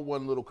had our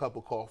one little cup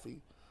of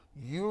coffee,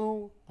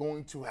 you're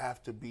going to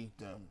have to beat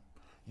them.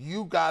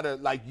 You're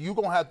going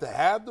to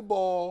have the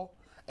ball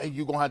 – and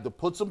you're going to have to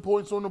put some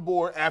points on the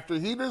board after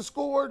he done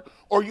scored,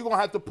 or you're going to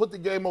have to put the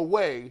game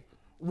away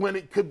when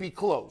it could be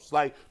close.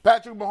 Like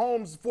Patrick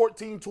Mahomes,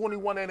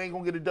 14-21, and ain't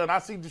going to get it done. I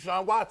see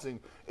Deshaun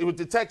Watson. It was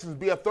the Texans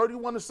be up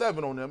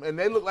 31-7 on them, and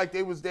they looked like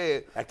they was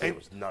dead. That game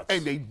was nuts.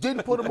 And they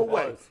didn't put him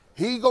away.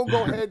 He going to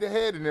go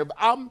head-to-head,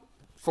 and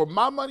for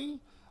my money,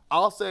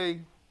 I'll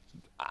say,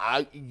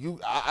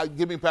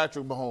 give me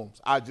Patrick Mahomes.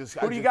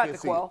 Who do you got,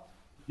 DeQuell?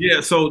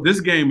 Yeah, so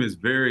this game is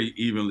very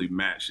evenly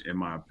matched, in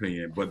my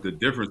opinion. But the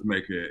difference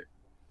maker,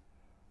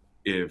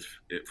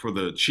 for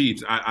the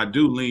Chiefs, I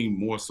do lean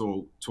more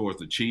so towards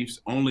the Chiefs,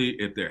 only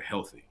if they're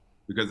healthy.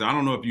 Because I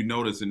don't know if you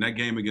noticed in that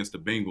game against the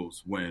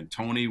Bengals, when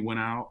Tony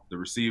went out, the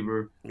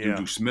receiver,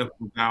 Juju Smith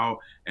was out,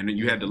 and then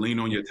you had to lean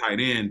on your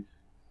tight end.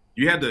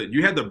 You had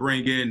to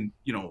bring in,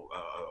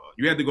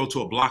 you had to go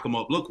to a block them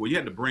up look where you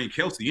had to bring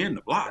Kelsey in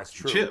to block. That's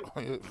true. Chip.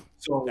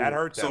 So that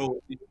hurt them.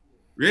 So,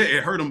 yeah,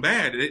 it hurt them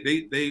bad.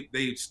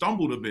 They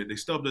stumbled a bit. They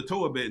stubbed their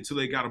toe a bit until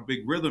they got a big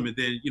rhythm. And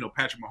then,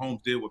 Patrick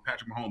Mahomes did what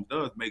Patrick Mahomes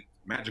does, make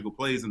magical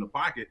plays in the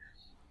pocket.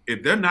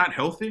 If they're not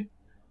healthy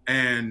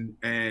and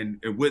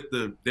with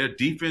their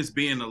defense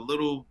being a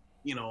little,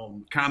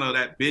 kind of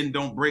that bend,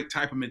 don't break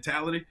type of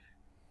mentality,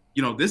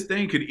 this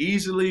thing could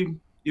easily,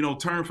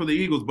 turn for the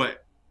Eagles.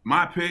 But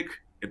my pick,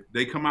 if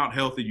they come out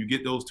healthy, you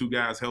get those two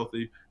guys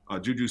healthy,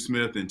 Juju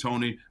Smith and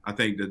Tony, I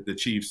think that the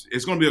Chiefs,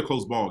 it's going to be a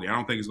close ball game. I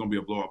don't think it's going to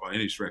be a blowout by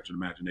any stretch of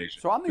the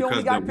imagination. So I'm the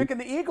only guy picking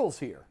the Eagles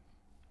here.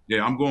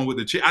 Yeah, I'm going with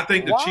the Chiefs. I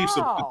think the Chiefs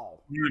are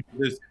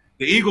this.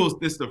 The Eagles,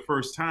 this is the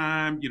first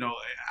time.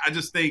 I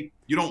just think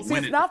you don't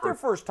win it. It's not their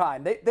first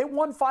time. They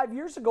won 5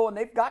 years ago, and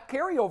they've got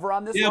carryover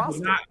on this roster.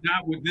 But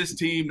not with this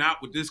team,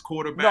 not with this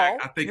quarterback.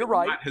 No, I think you're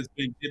a lot has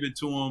been given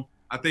to them.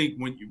 I think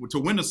to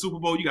win the Super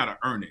Bowl, you got to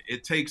earn it.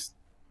 It takes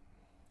 –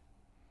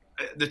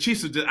 the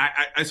Chiefs are just,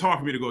 it's hard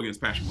for me to go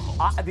against Patrick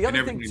Mahomes. The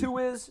other thing, too,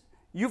 is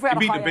you've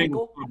had a high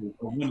ankle.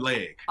 One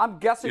leg. I'm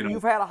guessing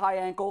you've had a high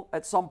ankle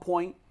at some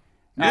point.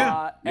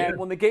 And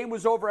when the game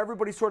was over,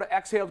 everybody sort of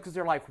exhaled because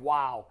they're like,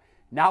 wow,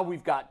 now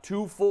we've got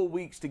 2 full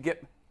weeks to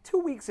get – 2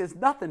 weeks is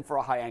nothing for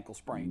a high ankle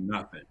sprain.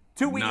 Nothing.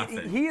 2 weeks.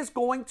 He is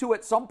going to,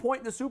 at some point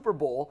in the Super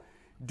Bowl,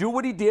 do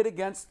what he did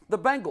against the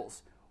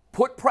Bengals.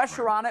 Put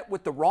pressure on it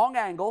with the wrong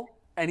angle,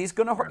 and he's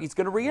going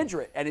to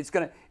re-injure it. And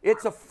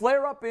it's a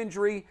flare-up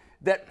injury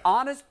that,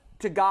 honest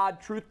to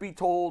God, truth be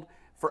told,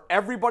 for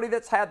everybody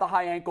that's had the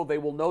high ankle, they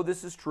will know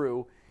this is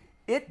true.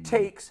 It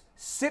takes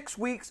 6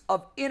 weeks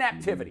of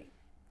inactivity.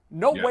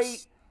 No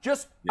weight,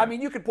 I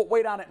mean, you can put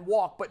weight on it and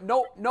walk, but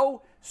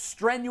no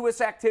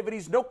strenuous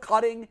activities, no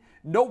cutting,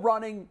 no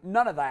running,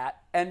 none of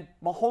that. And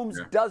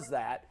Mahomes does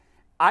that.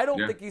 I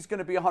don't think he's going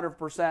to be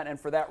 100%, and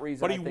for that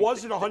reason, but he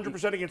wasn't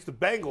 100% against the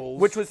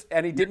Bengals,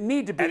 and he didn't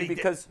need to be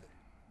because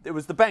it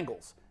was the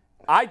Bengals.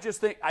 I just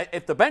think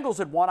if the Bengals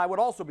had won, I would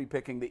also be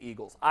picking the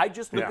Eagles. I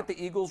just look at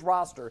the Eagles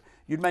roster.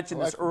 You'd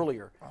mentioned this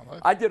earlier.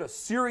 I did a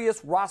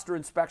serious roster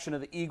inspection of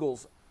the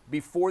Eagles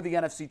before the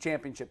NFC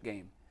Championship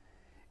game.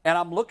 And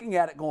I'm looking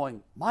at it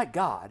going, my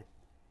God,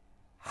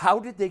 how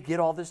did they get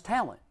all this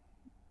talent?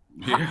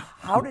 Yeah.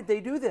 How did they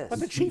do this?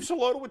 But the Chiefs are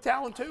loaded with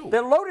talent, too.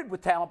 They're loaded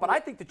with talent, but I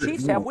think the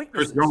Chiefs have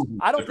weaknesses.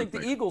 I don't think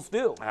the Eagles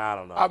do. I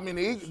don't know. I mean,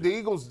 the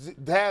Eagles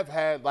have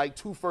had like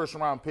 2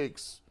 first-round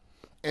picks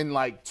in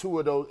like 2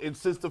 of those. And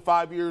since the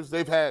 5 years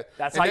they've had.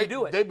 That's how you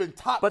do it. They've been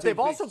top. But they've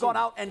also gone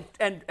out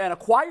and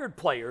acquired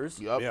players.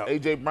 Yep.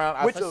 A.J.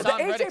 Brown. Which the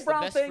A.J.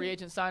 Brown best thing, free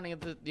agent signing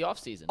of the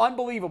offseason.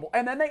 Unbelievable.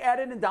 And then they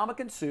added in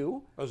Ndamukong Suh.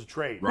 That was a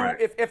trade. Right.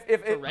 If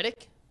For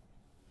Reddick?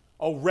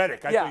 Oh,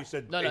 Reddick. I thought you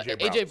said No,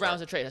 A.J.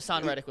 Brown's a trade.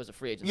 Hassan Reddick was a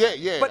free agent.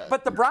 Yeah.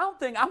 But the Brown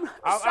thing, I'm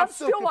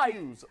still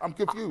confused. I'm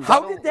confused.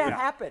 How did that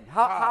happen?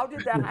 How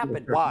did that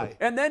happen? Why?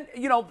 And then,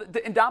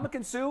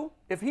 Ndamukong Suh,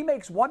 if he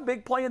makes one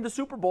big play in the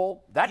Super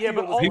Bowl, that Yeah,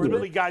 deal but was ultimately,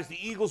 worth it. guys, the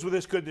Eagles were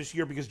this good this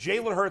year because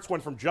Jalen Hurts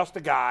went from just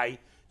a guy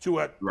to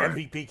a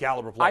MVP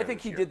caliber player. I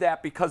think he did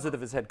that because of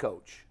his head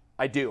coach.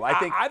 I do. I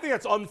think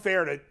that's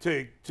unfair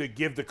to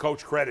give the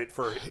coach credit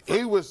for.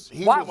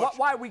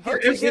 Why we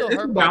get He's still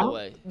hurt, by the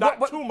way.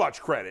 Not too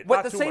much credit. But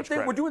Not the too same much thing.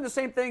 credit. We're doing the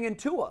same thing in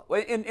Tua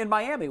in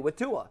Miami with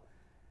Tua.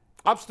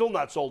 I'm still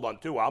not sold on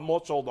Tua. I'm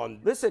more sold on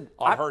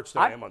Hurts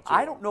than I am on Tua.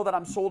 I don't know that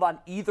I'm sold on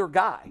either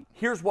guy.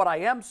 Here's what I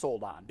am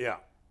sold on. Yeah.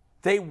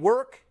 They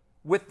work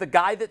with the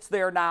guy that's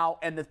there now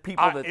and the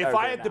people that are there If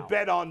I had to now.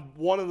 bet on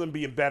one of them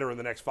being better in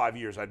the next 5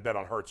 years, I'd bet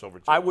on Hurts over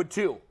Tua. I would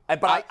too.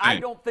 But I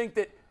don't think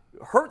that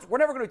Hurts, we're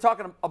never going to be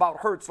talking about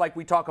Hurts like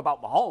we talk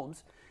about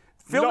Mahomes.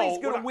 Philly's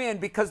going to win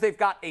because they've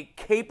got a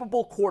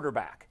capable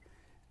quarterback.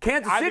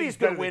 Kansas City's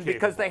going to win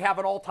because they have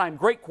an all-time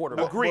great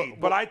quarterback. Agreed,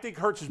 but I think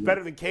Hurts is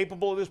better than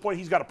capable at this point.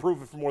 He's got to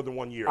prove it for more than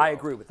 1 year. I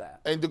agree with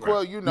that. And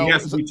DeQuell,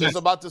 it's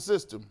about the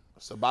system.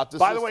 It's about the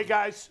By system. the way,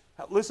 guys,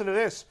 listen to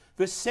this.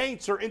 The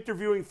Saints are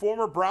interviewing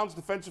former Browns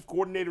defensive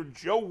coordinator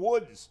Joe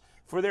Woods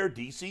for their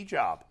D.C.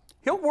 job.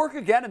 He'll work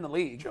again in the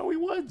league. Joey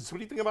Woods, what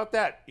do you think about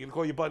that? You gonna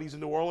call your buddies in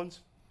New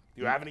Orleans?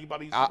 Do you have any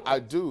buddies? I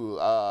do.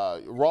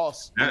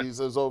 Ross,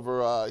 he's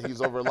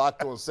over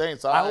Locked On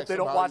Saints. I hope they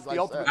don't watch the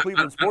Ultimate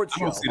Cleveland Sports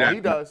Show. Oh,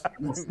 he does.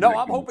 No,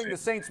 I'm hoping the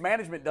Saints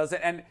management does it.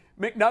 And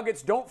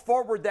McNuggets, don't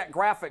forward that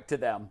graphic to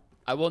them.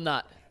 I will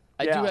not.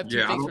 I do have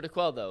two things for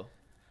DeQuell, though.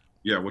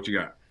 Yeah, what you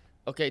got?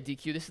 Okay,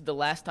 DQ, this is the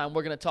last time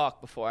we're going to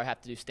talk before I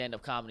have to do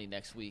stand-up comedy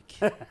next week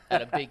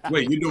at a big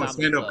Wait, you're doing comedy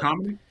stand-up club.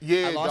 comedy?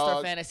 Yeah, I lost our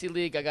dog. fantasy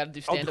league. I got to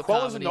do stand-up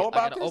DeQuell doesn't comedy. know I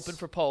about got to this? open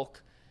for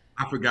Polk.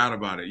 I forgot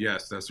about it.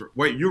 Yes, that's right.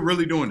 Wait, you're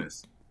really doing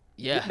this?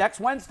 Yeah. Next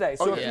Wednesday.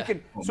 So yeah.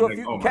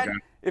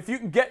 if you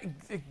can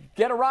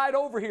get a ride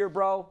over here,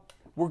 bro,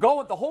 we're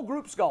going. The whole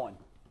group's going.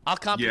 I'll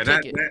comp Yeah, your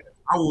that ticket.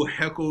 I will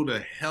heckle the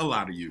hell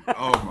out of you.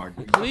 Oh my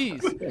god.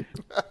 Please.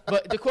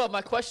 But DeQuell,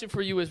 my question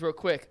for you is real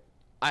quick.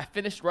 I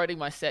finished writing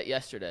my set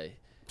yesterday.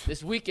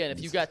 This weekend,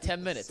 if you got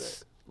 10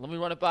 minutes, let me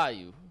run it by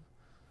you.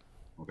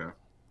 Okay.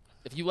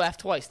 If you laugh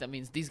twice, that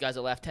means these guys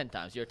will laugh 10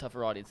 times. You're a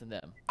tougher audience than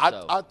them.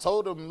 I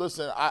told him,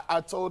 listen, I'm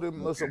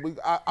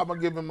going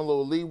to give him a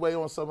little leeway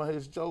on some of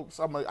his jokes.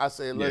 I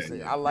said,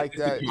 listen, I like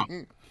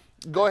that.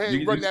 Go ahead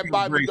and run that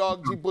by me,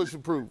 dog. G. Bush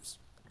approves.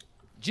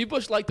 G.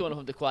 Bush liked one of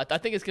them, DeQuell. I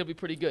think it's going to be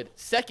pretty good.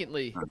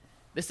 Secondly,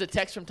 this is a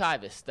text from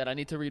Tyvis that I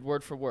need to read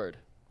word for word.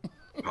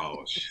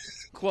 Oh shit.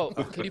 Quote,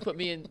 can you put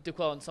me and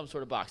DeQuell in some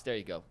sort of box? There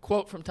you go.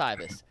 Quote from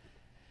Tyvis.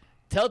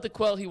 Tell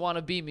DeQuell he want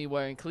to be me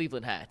wearing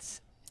Cleveland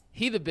hats.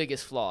 He the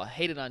biggest flaw.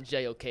 Hated on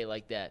JOK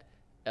like that.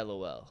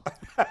 LOL.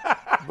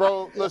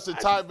 Bro, listen,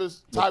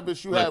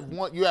 Tyvis,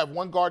 you have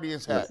one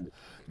Guardians hat.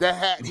 That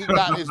hat he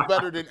got is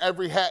better than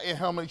every hat and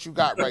helmet you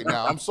got right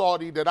now. I'm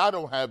sorry that I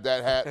don't have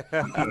that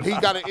hat. He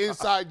got an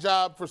inside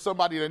job for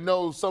somebody that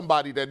knows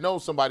somebody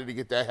to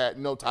get that hat.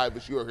 No,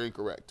 Tyvis, you are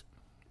incorrect.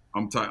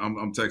 I'm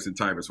texting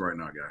Tyvis right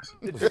now,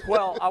 guys.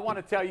 Well, I want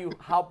to tell you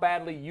how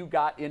badly you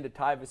got into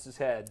Tyvis's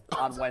head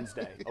on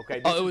Wednesday.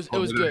 Okay. It was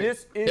good.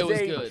 This is it was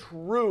a good.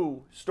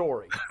 true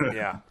story.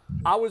 Yeah.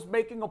 I was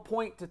making a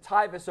point to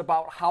Tyvis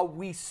about how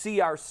we see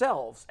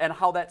ourselves and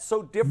how that's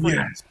so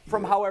different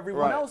from how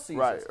everyone else sees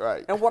us.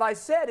 Right. And what I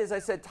said,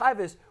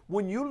 Tyvis,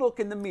 when you look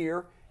in the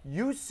mirror,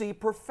 you see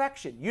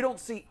perfection. You don't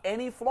see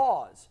any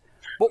flaws.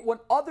 But when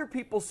other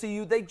people see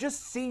you, they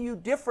just see you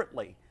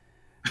differently.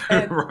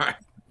 And Right.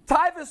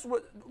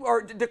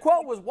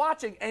 DeQuell was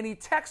watching, and he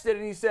texted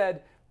and he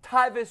said,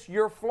 Tyvis,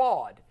 you're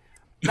flawed.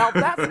 Now,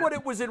 that's what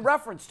it was in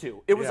reference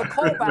to. It was a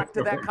callback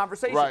to that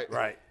conversation.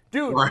 Right.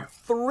 Dude,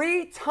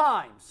 3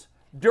 times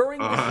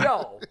during the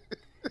show,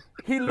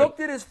 he looked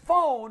at his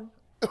phone.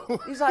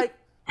 He's like,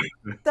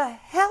 the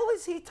hell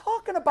is he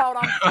talking about?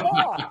 I'm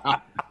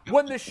flawed.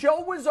 When the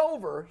show was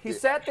over, he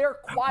sat there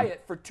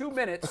quiet for 2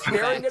 minutes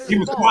staring at his phone. He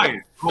was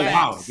quiet. Oh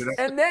wow.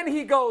 And then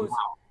he goes,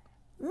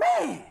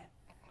 man,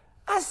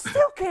 I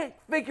still can't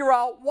figure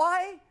out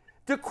why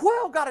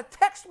DeQuell got to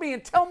text me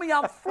and tell me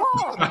I'm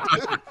flawed.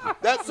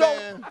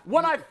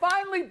 When I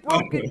finally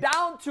broke it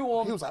down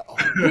to him,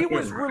 he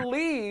was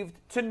relieved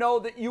to know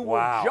that you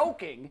were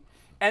joking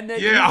and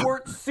that you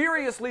weren't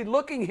seriously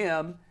looking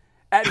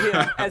at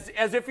him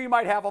as if he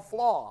might have a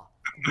flaw.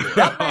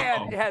 That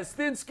man has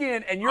thin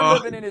skin, and you're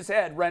living in his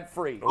head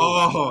rent-free.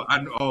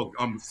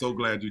 I'm so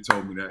glad you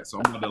told me that. So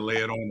I'm going to lay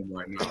it on him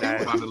right now.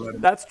 I'm about to let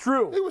him. That's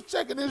true. He was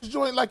checking his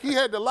joint like he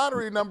had the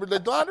lottery number. The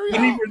lottery.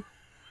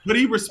 But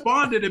he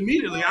responded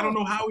immediately. I don't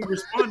know how he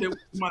responded to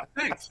my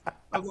text.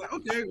 I was like,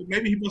 okay,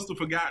 maybe he must have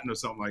forgotten or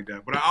something like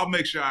that. But I'll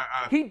make sure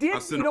He did. I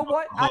send You know him a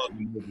what? hug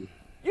and movie.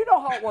 You know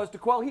how it was,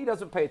 DeQuell. He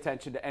doesn't pay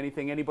attention to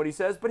anything anybody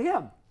says but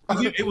him.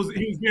 He was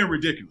being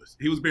ridiculous.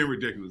 He was being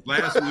ridiculous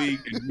last week.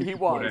 And He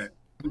was.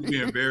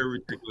 being very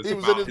ridiculous. He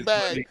was in about his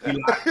bag.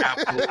 Eli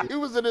Apple. He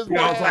was in his You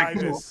know, I was bag.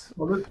 like,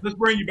 come on, let's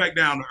bring you back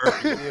down to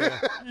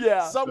earth.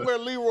 Yeah. Somewhere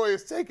Leroy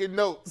is taking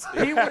notes.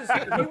 He was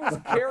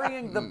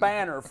carrying the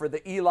banner for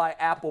the Eli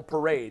Apple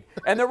parade,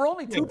 and there were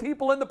only two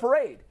people in the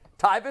parade,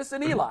 Tyvus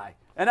and Eli,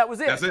 and that was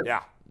it. That's it.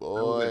 Yeah.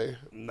 Boy.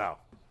 No.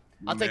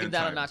 I'll take Man, him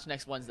down a Tyvus. notch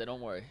next Wednesday.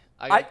 Don't worry.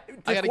 I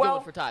got a good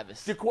one for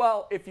Tyvus.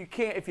 Jaquel, if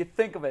you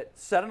think of it,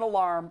 set an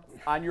alarm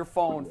on your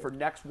phone for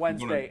next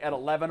Wednesday at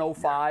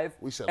 11:05,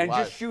 We said and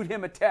live. just shoot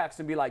him a text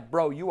and be like,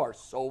 "Bro, you are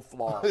so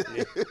flawed.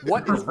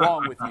 What is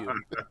wrong with you?"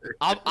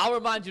 I'll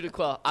remind you to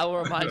Quell. I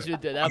will remind you to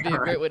do that. That'll be a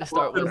great way to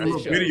start There's a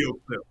Wednesday's show. video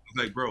clip. It's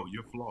like, bro,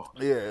 you're flawed.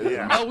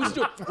 Yeah. Oh,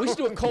 we should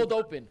do a cold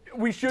open.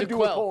 We should do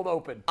a Quell. cold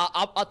open.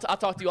 I'll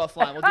talk to you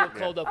offline. We'll do a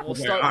cold open. We'll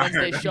start all right.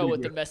 Wednesday's show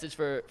with the message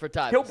for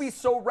Tyvus. He'll be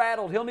so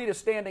rattled, he'll need a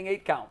standing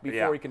 8 count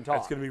before he can talk.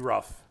 That's going to be rough.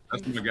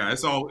 That's my guy.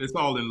 It's all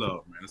in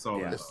love, man. It's all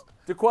in Yes.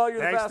 love. Jaquel, you're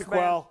Thanks, the best, man.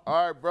 DeQuell.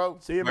 All right, bro.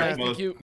 See you, Thanks, man. Thank you.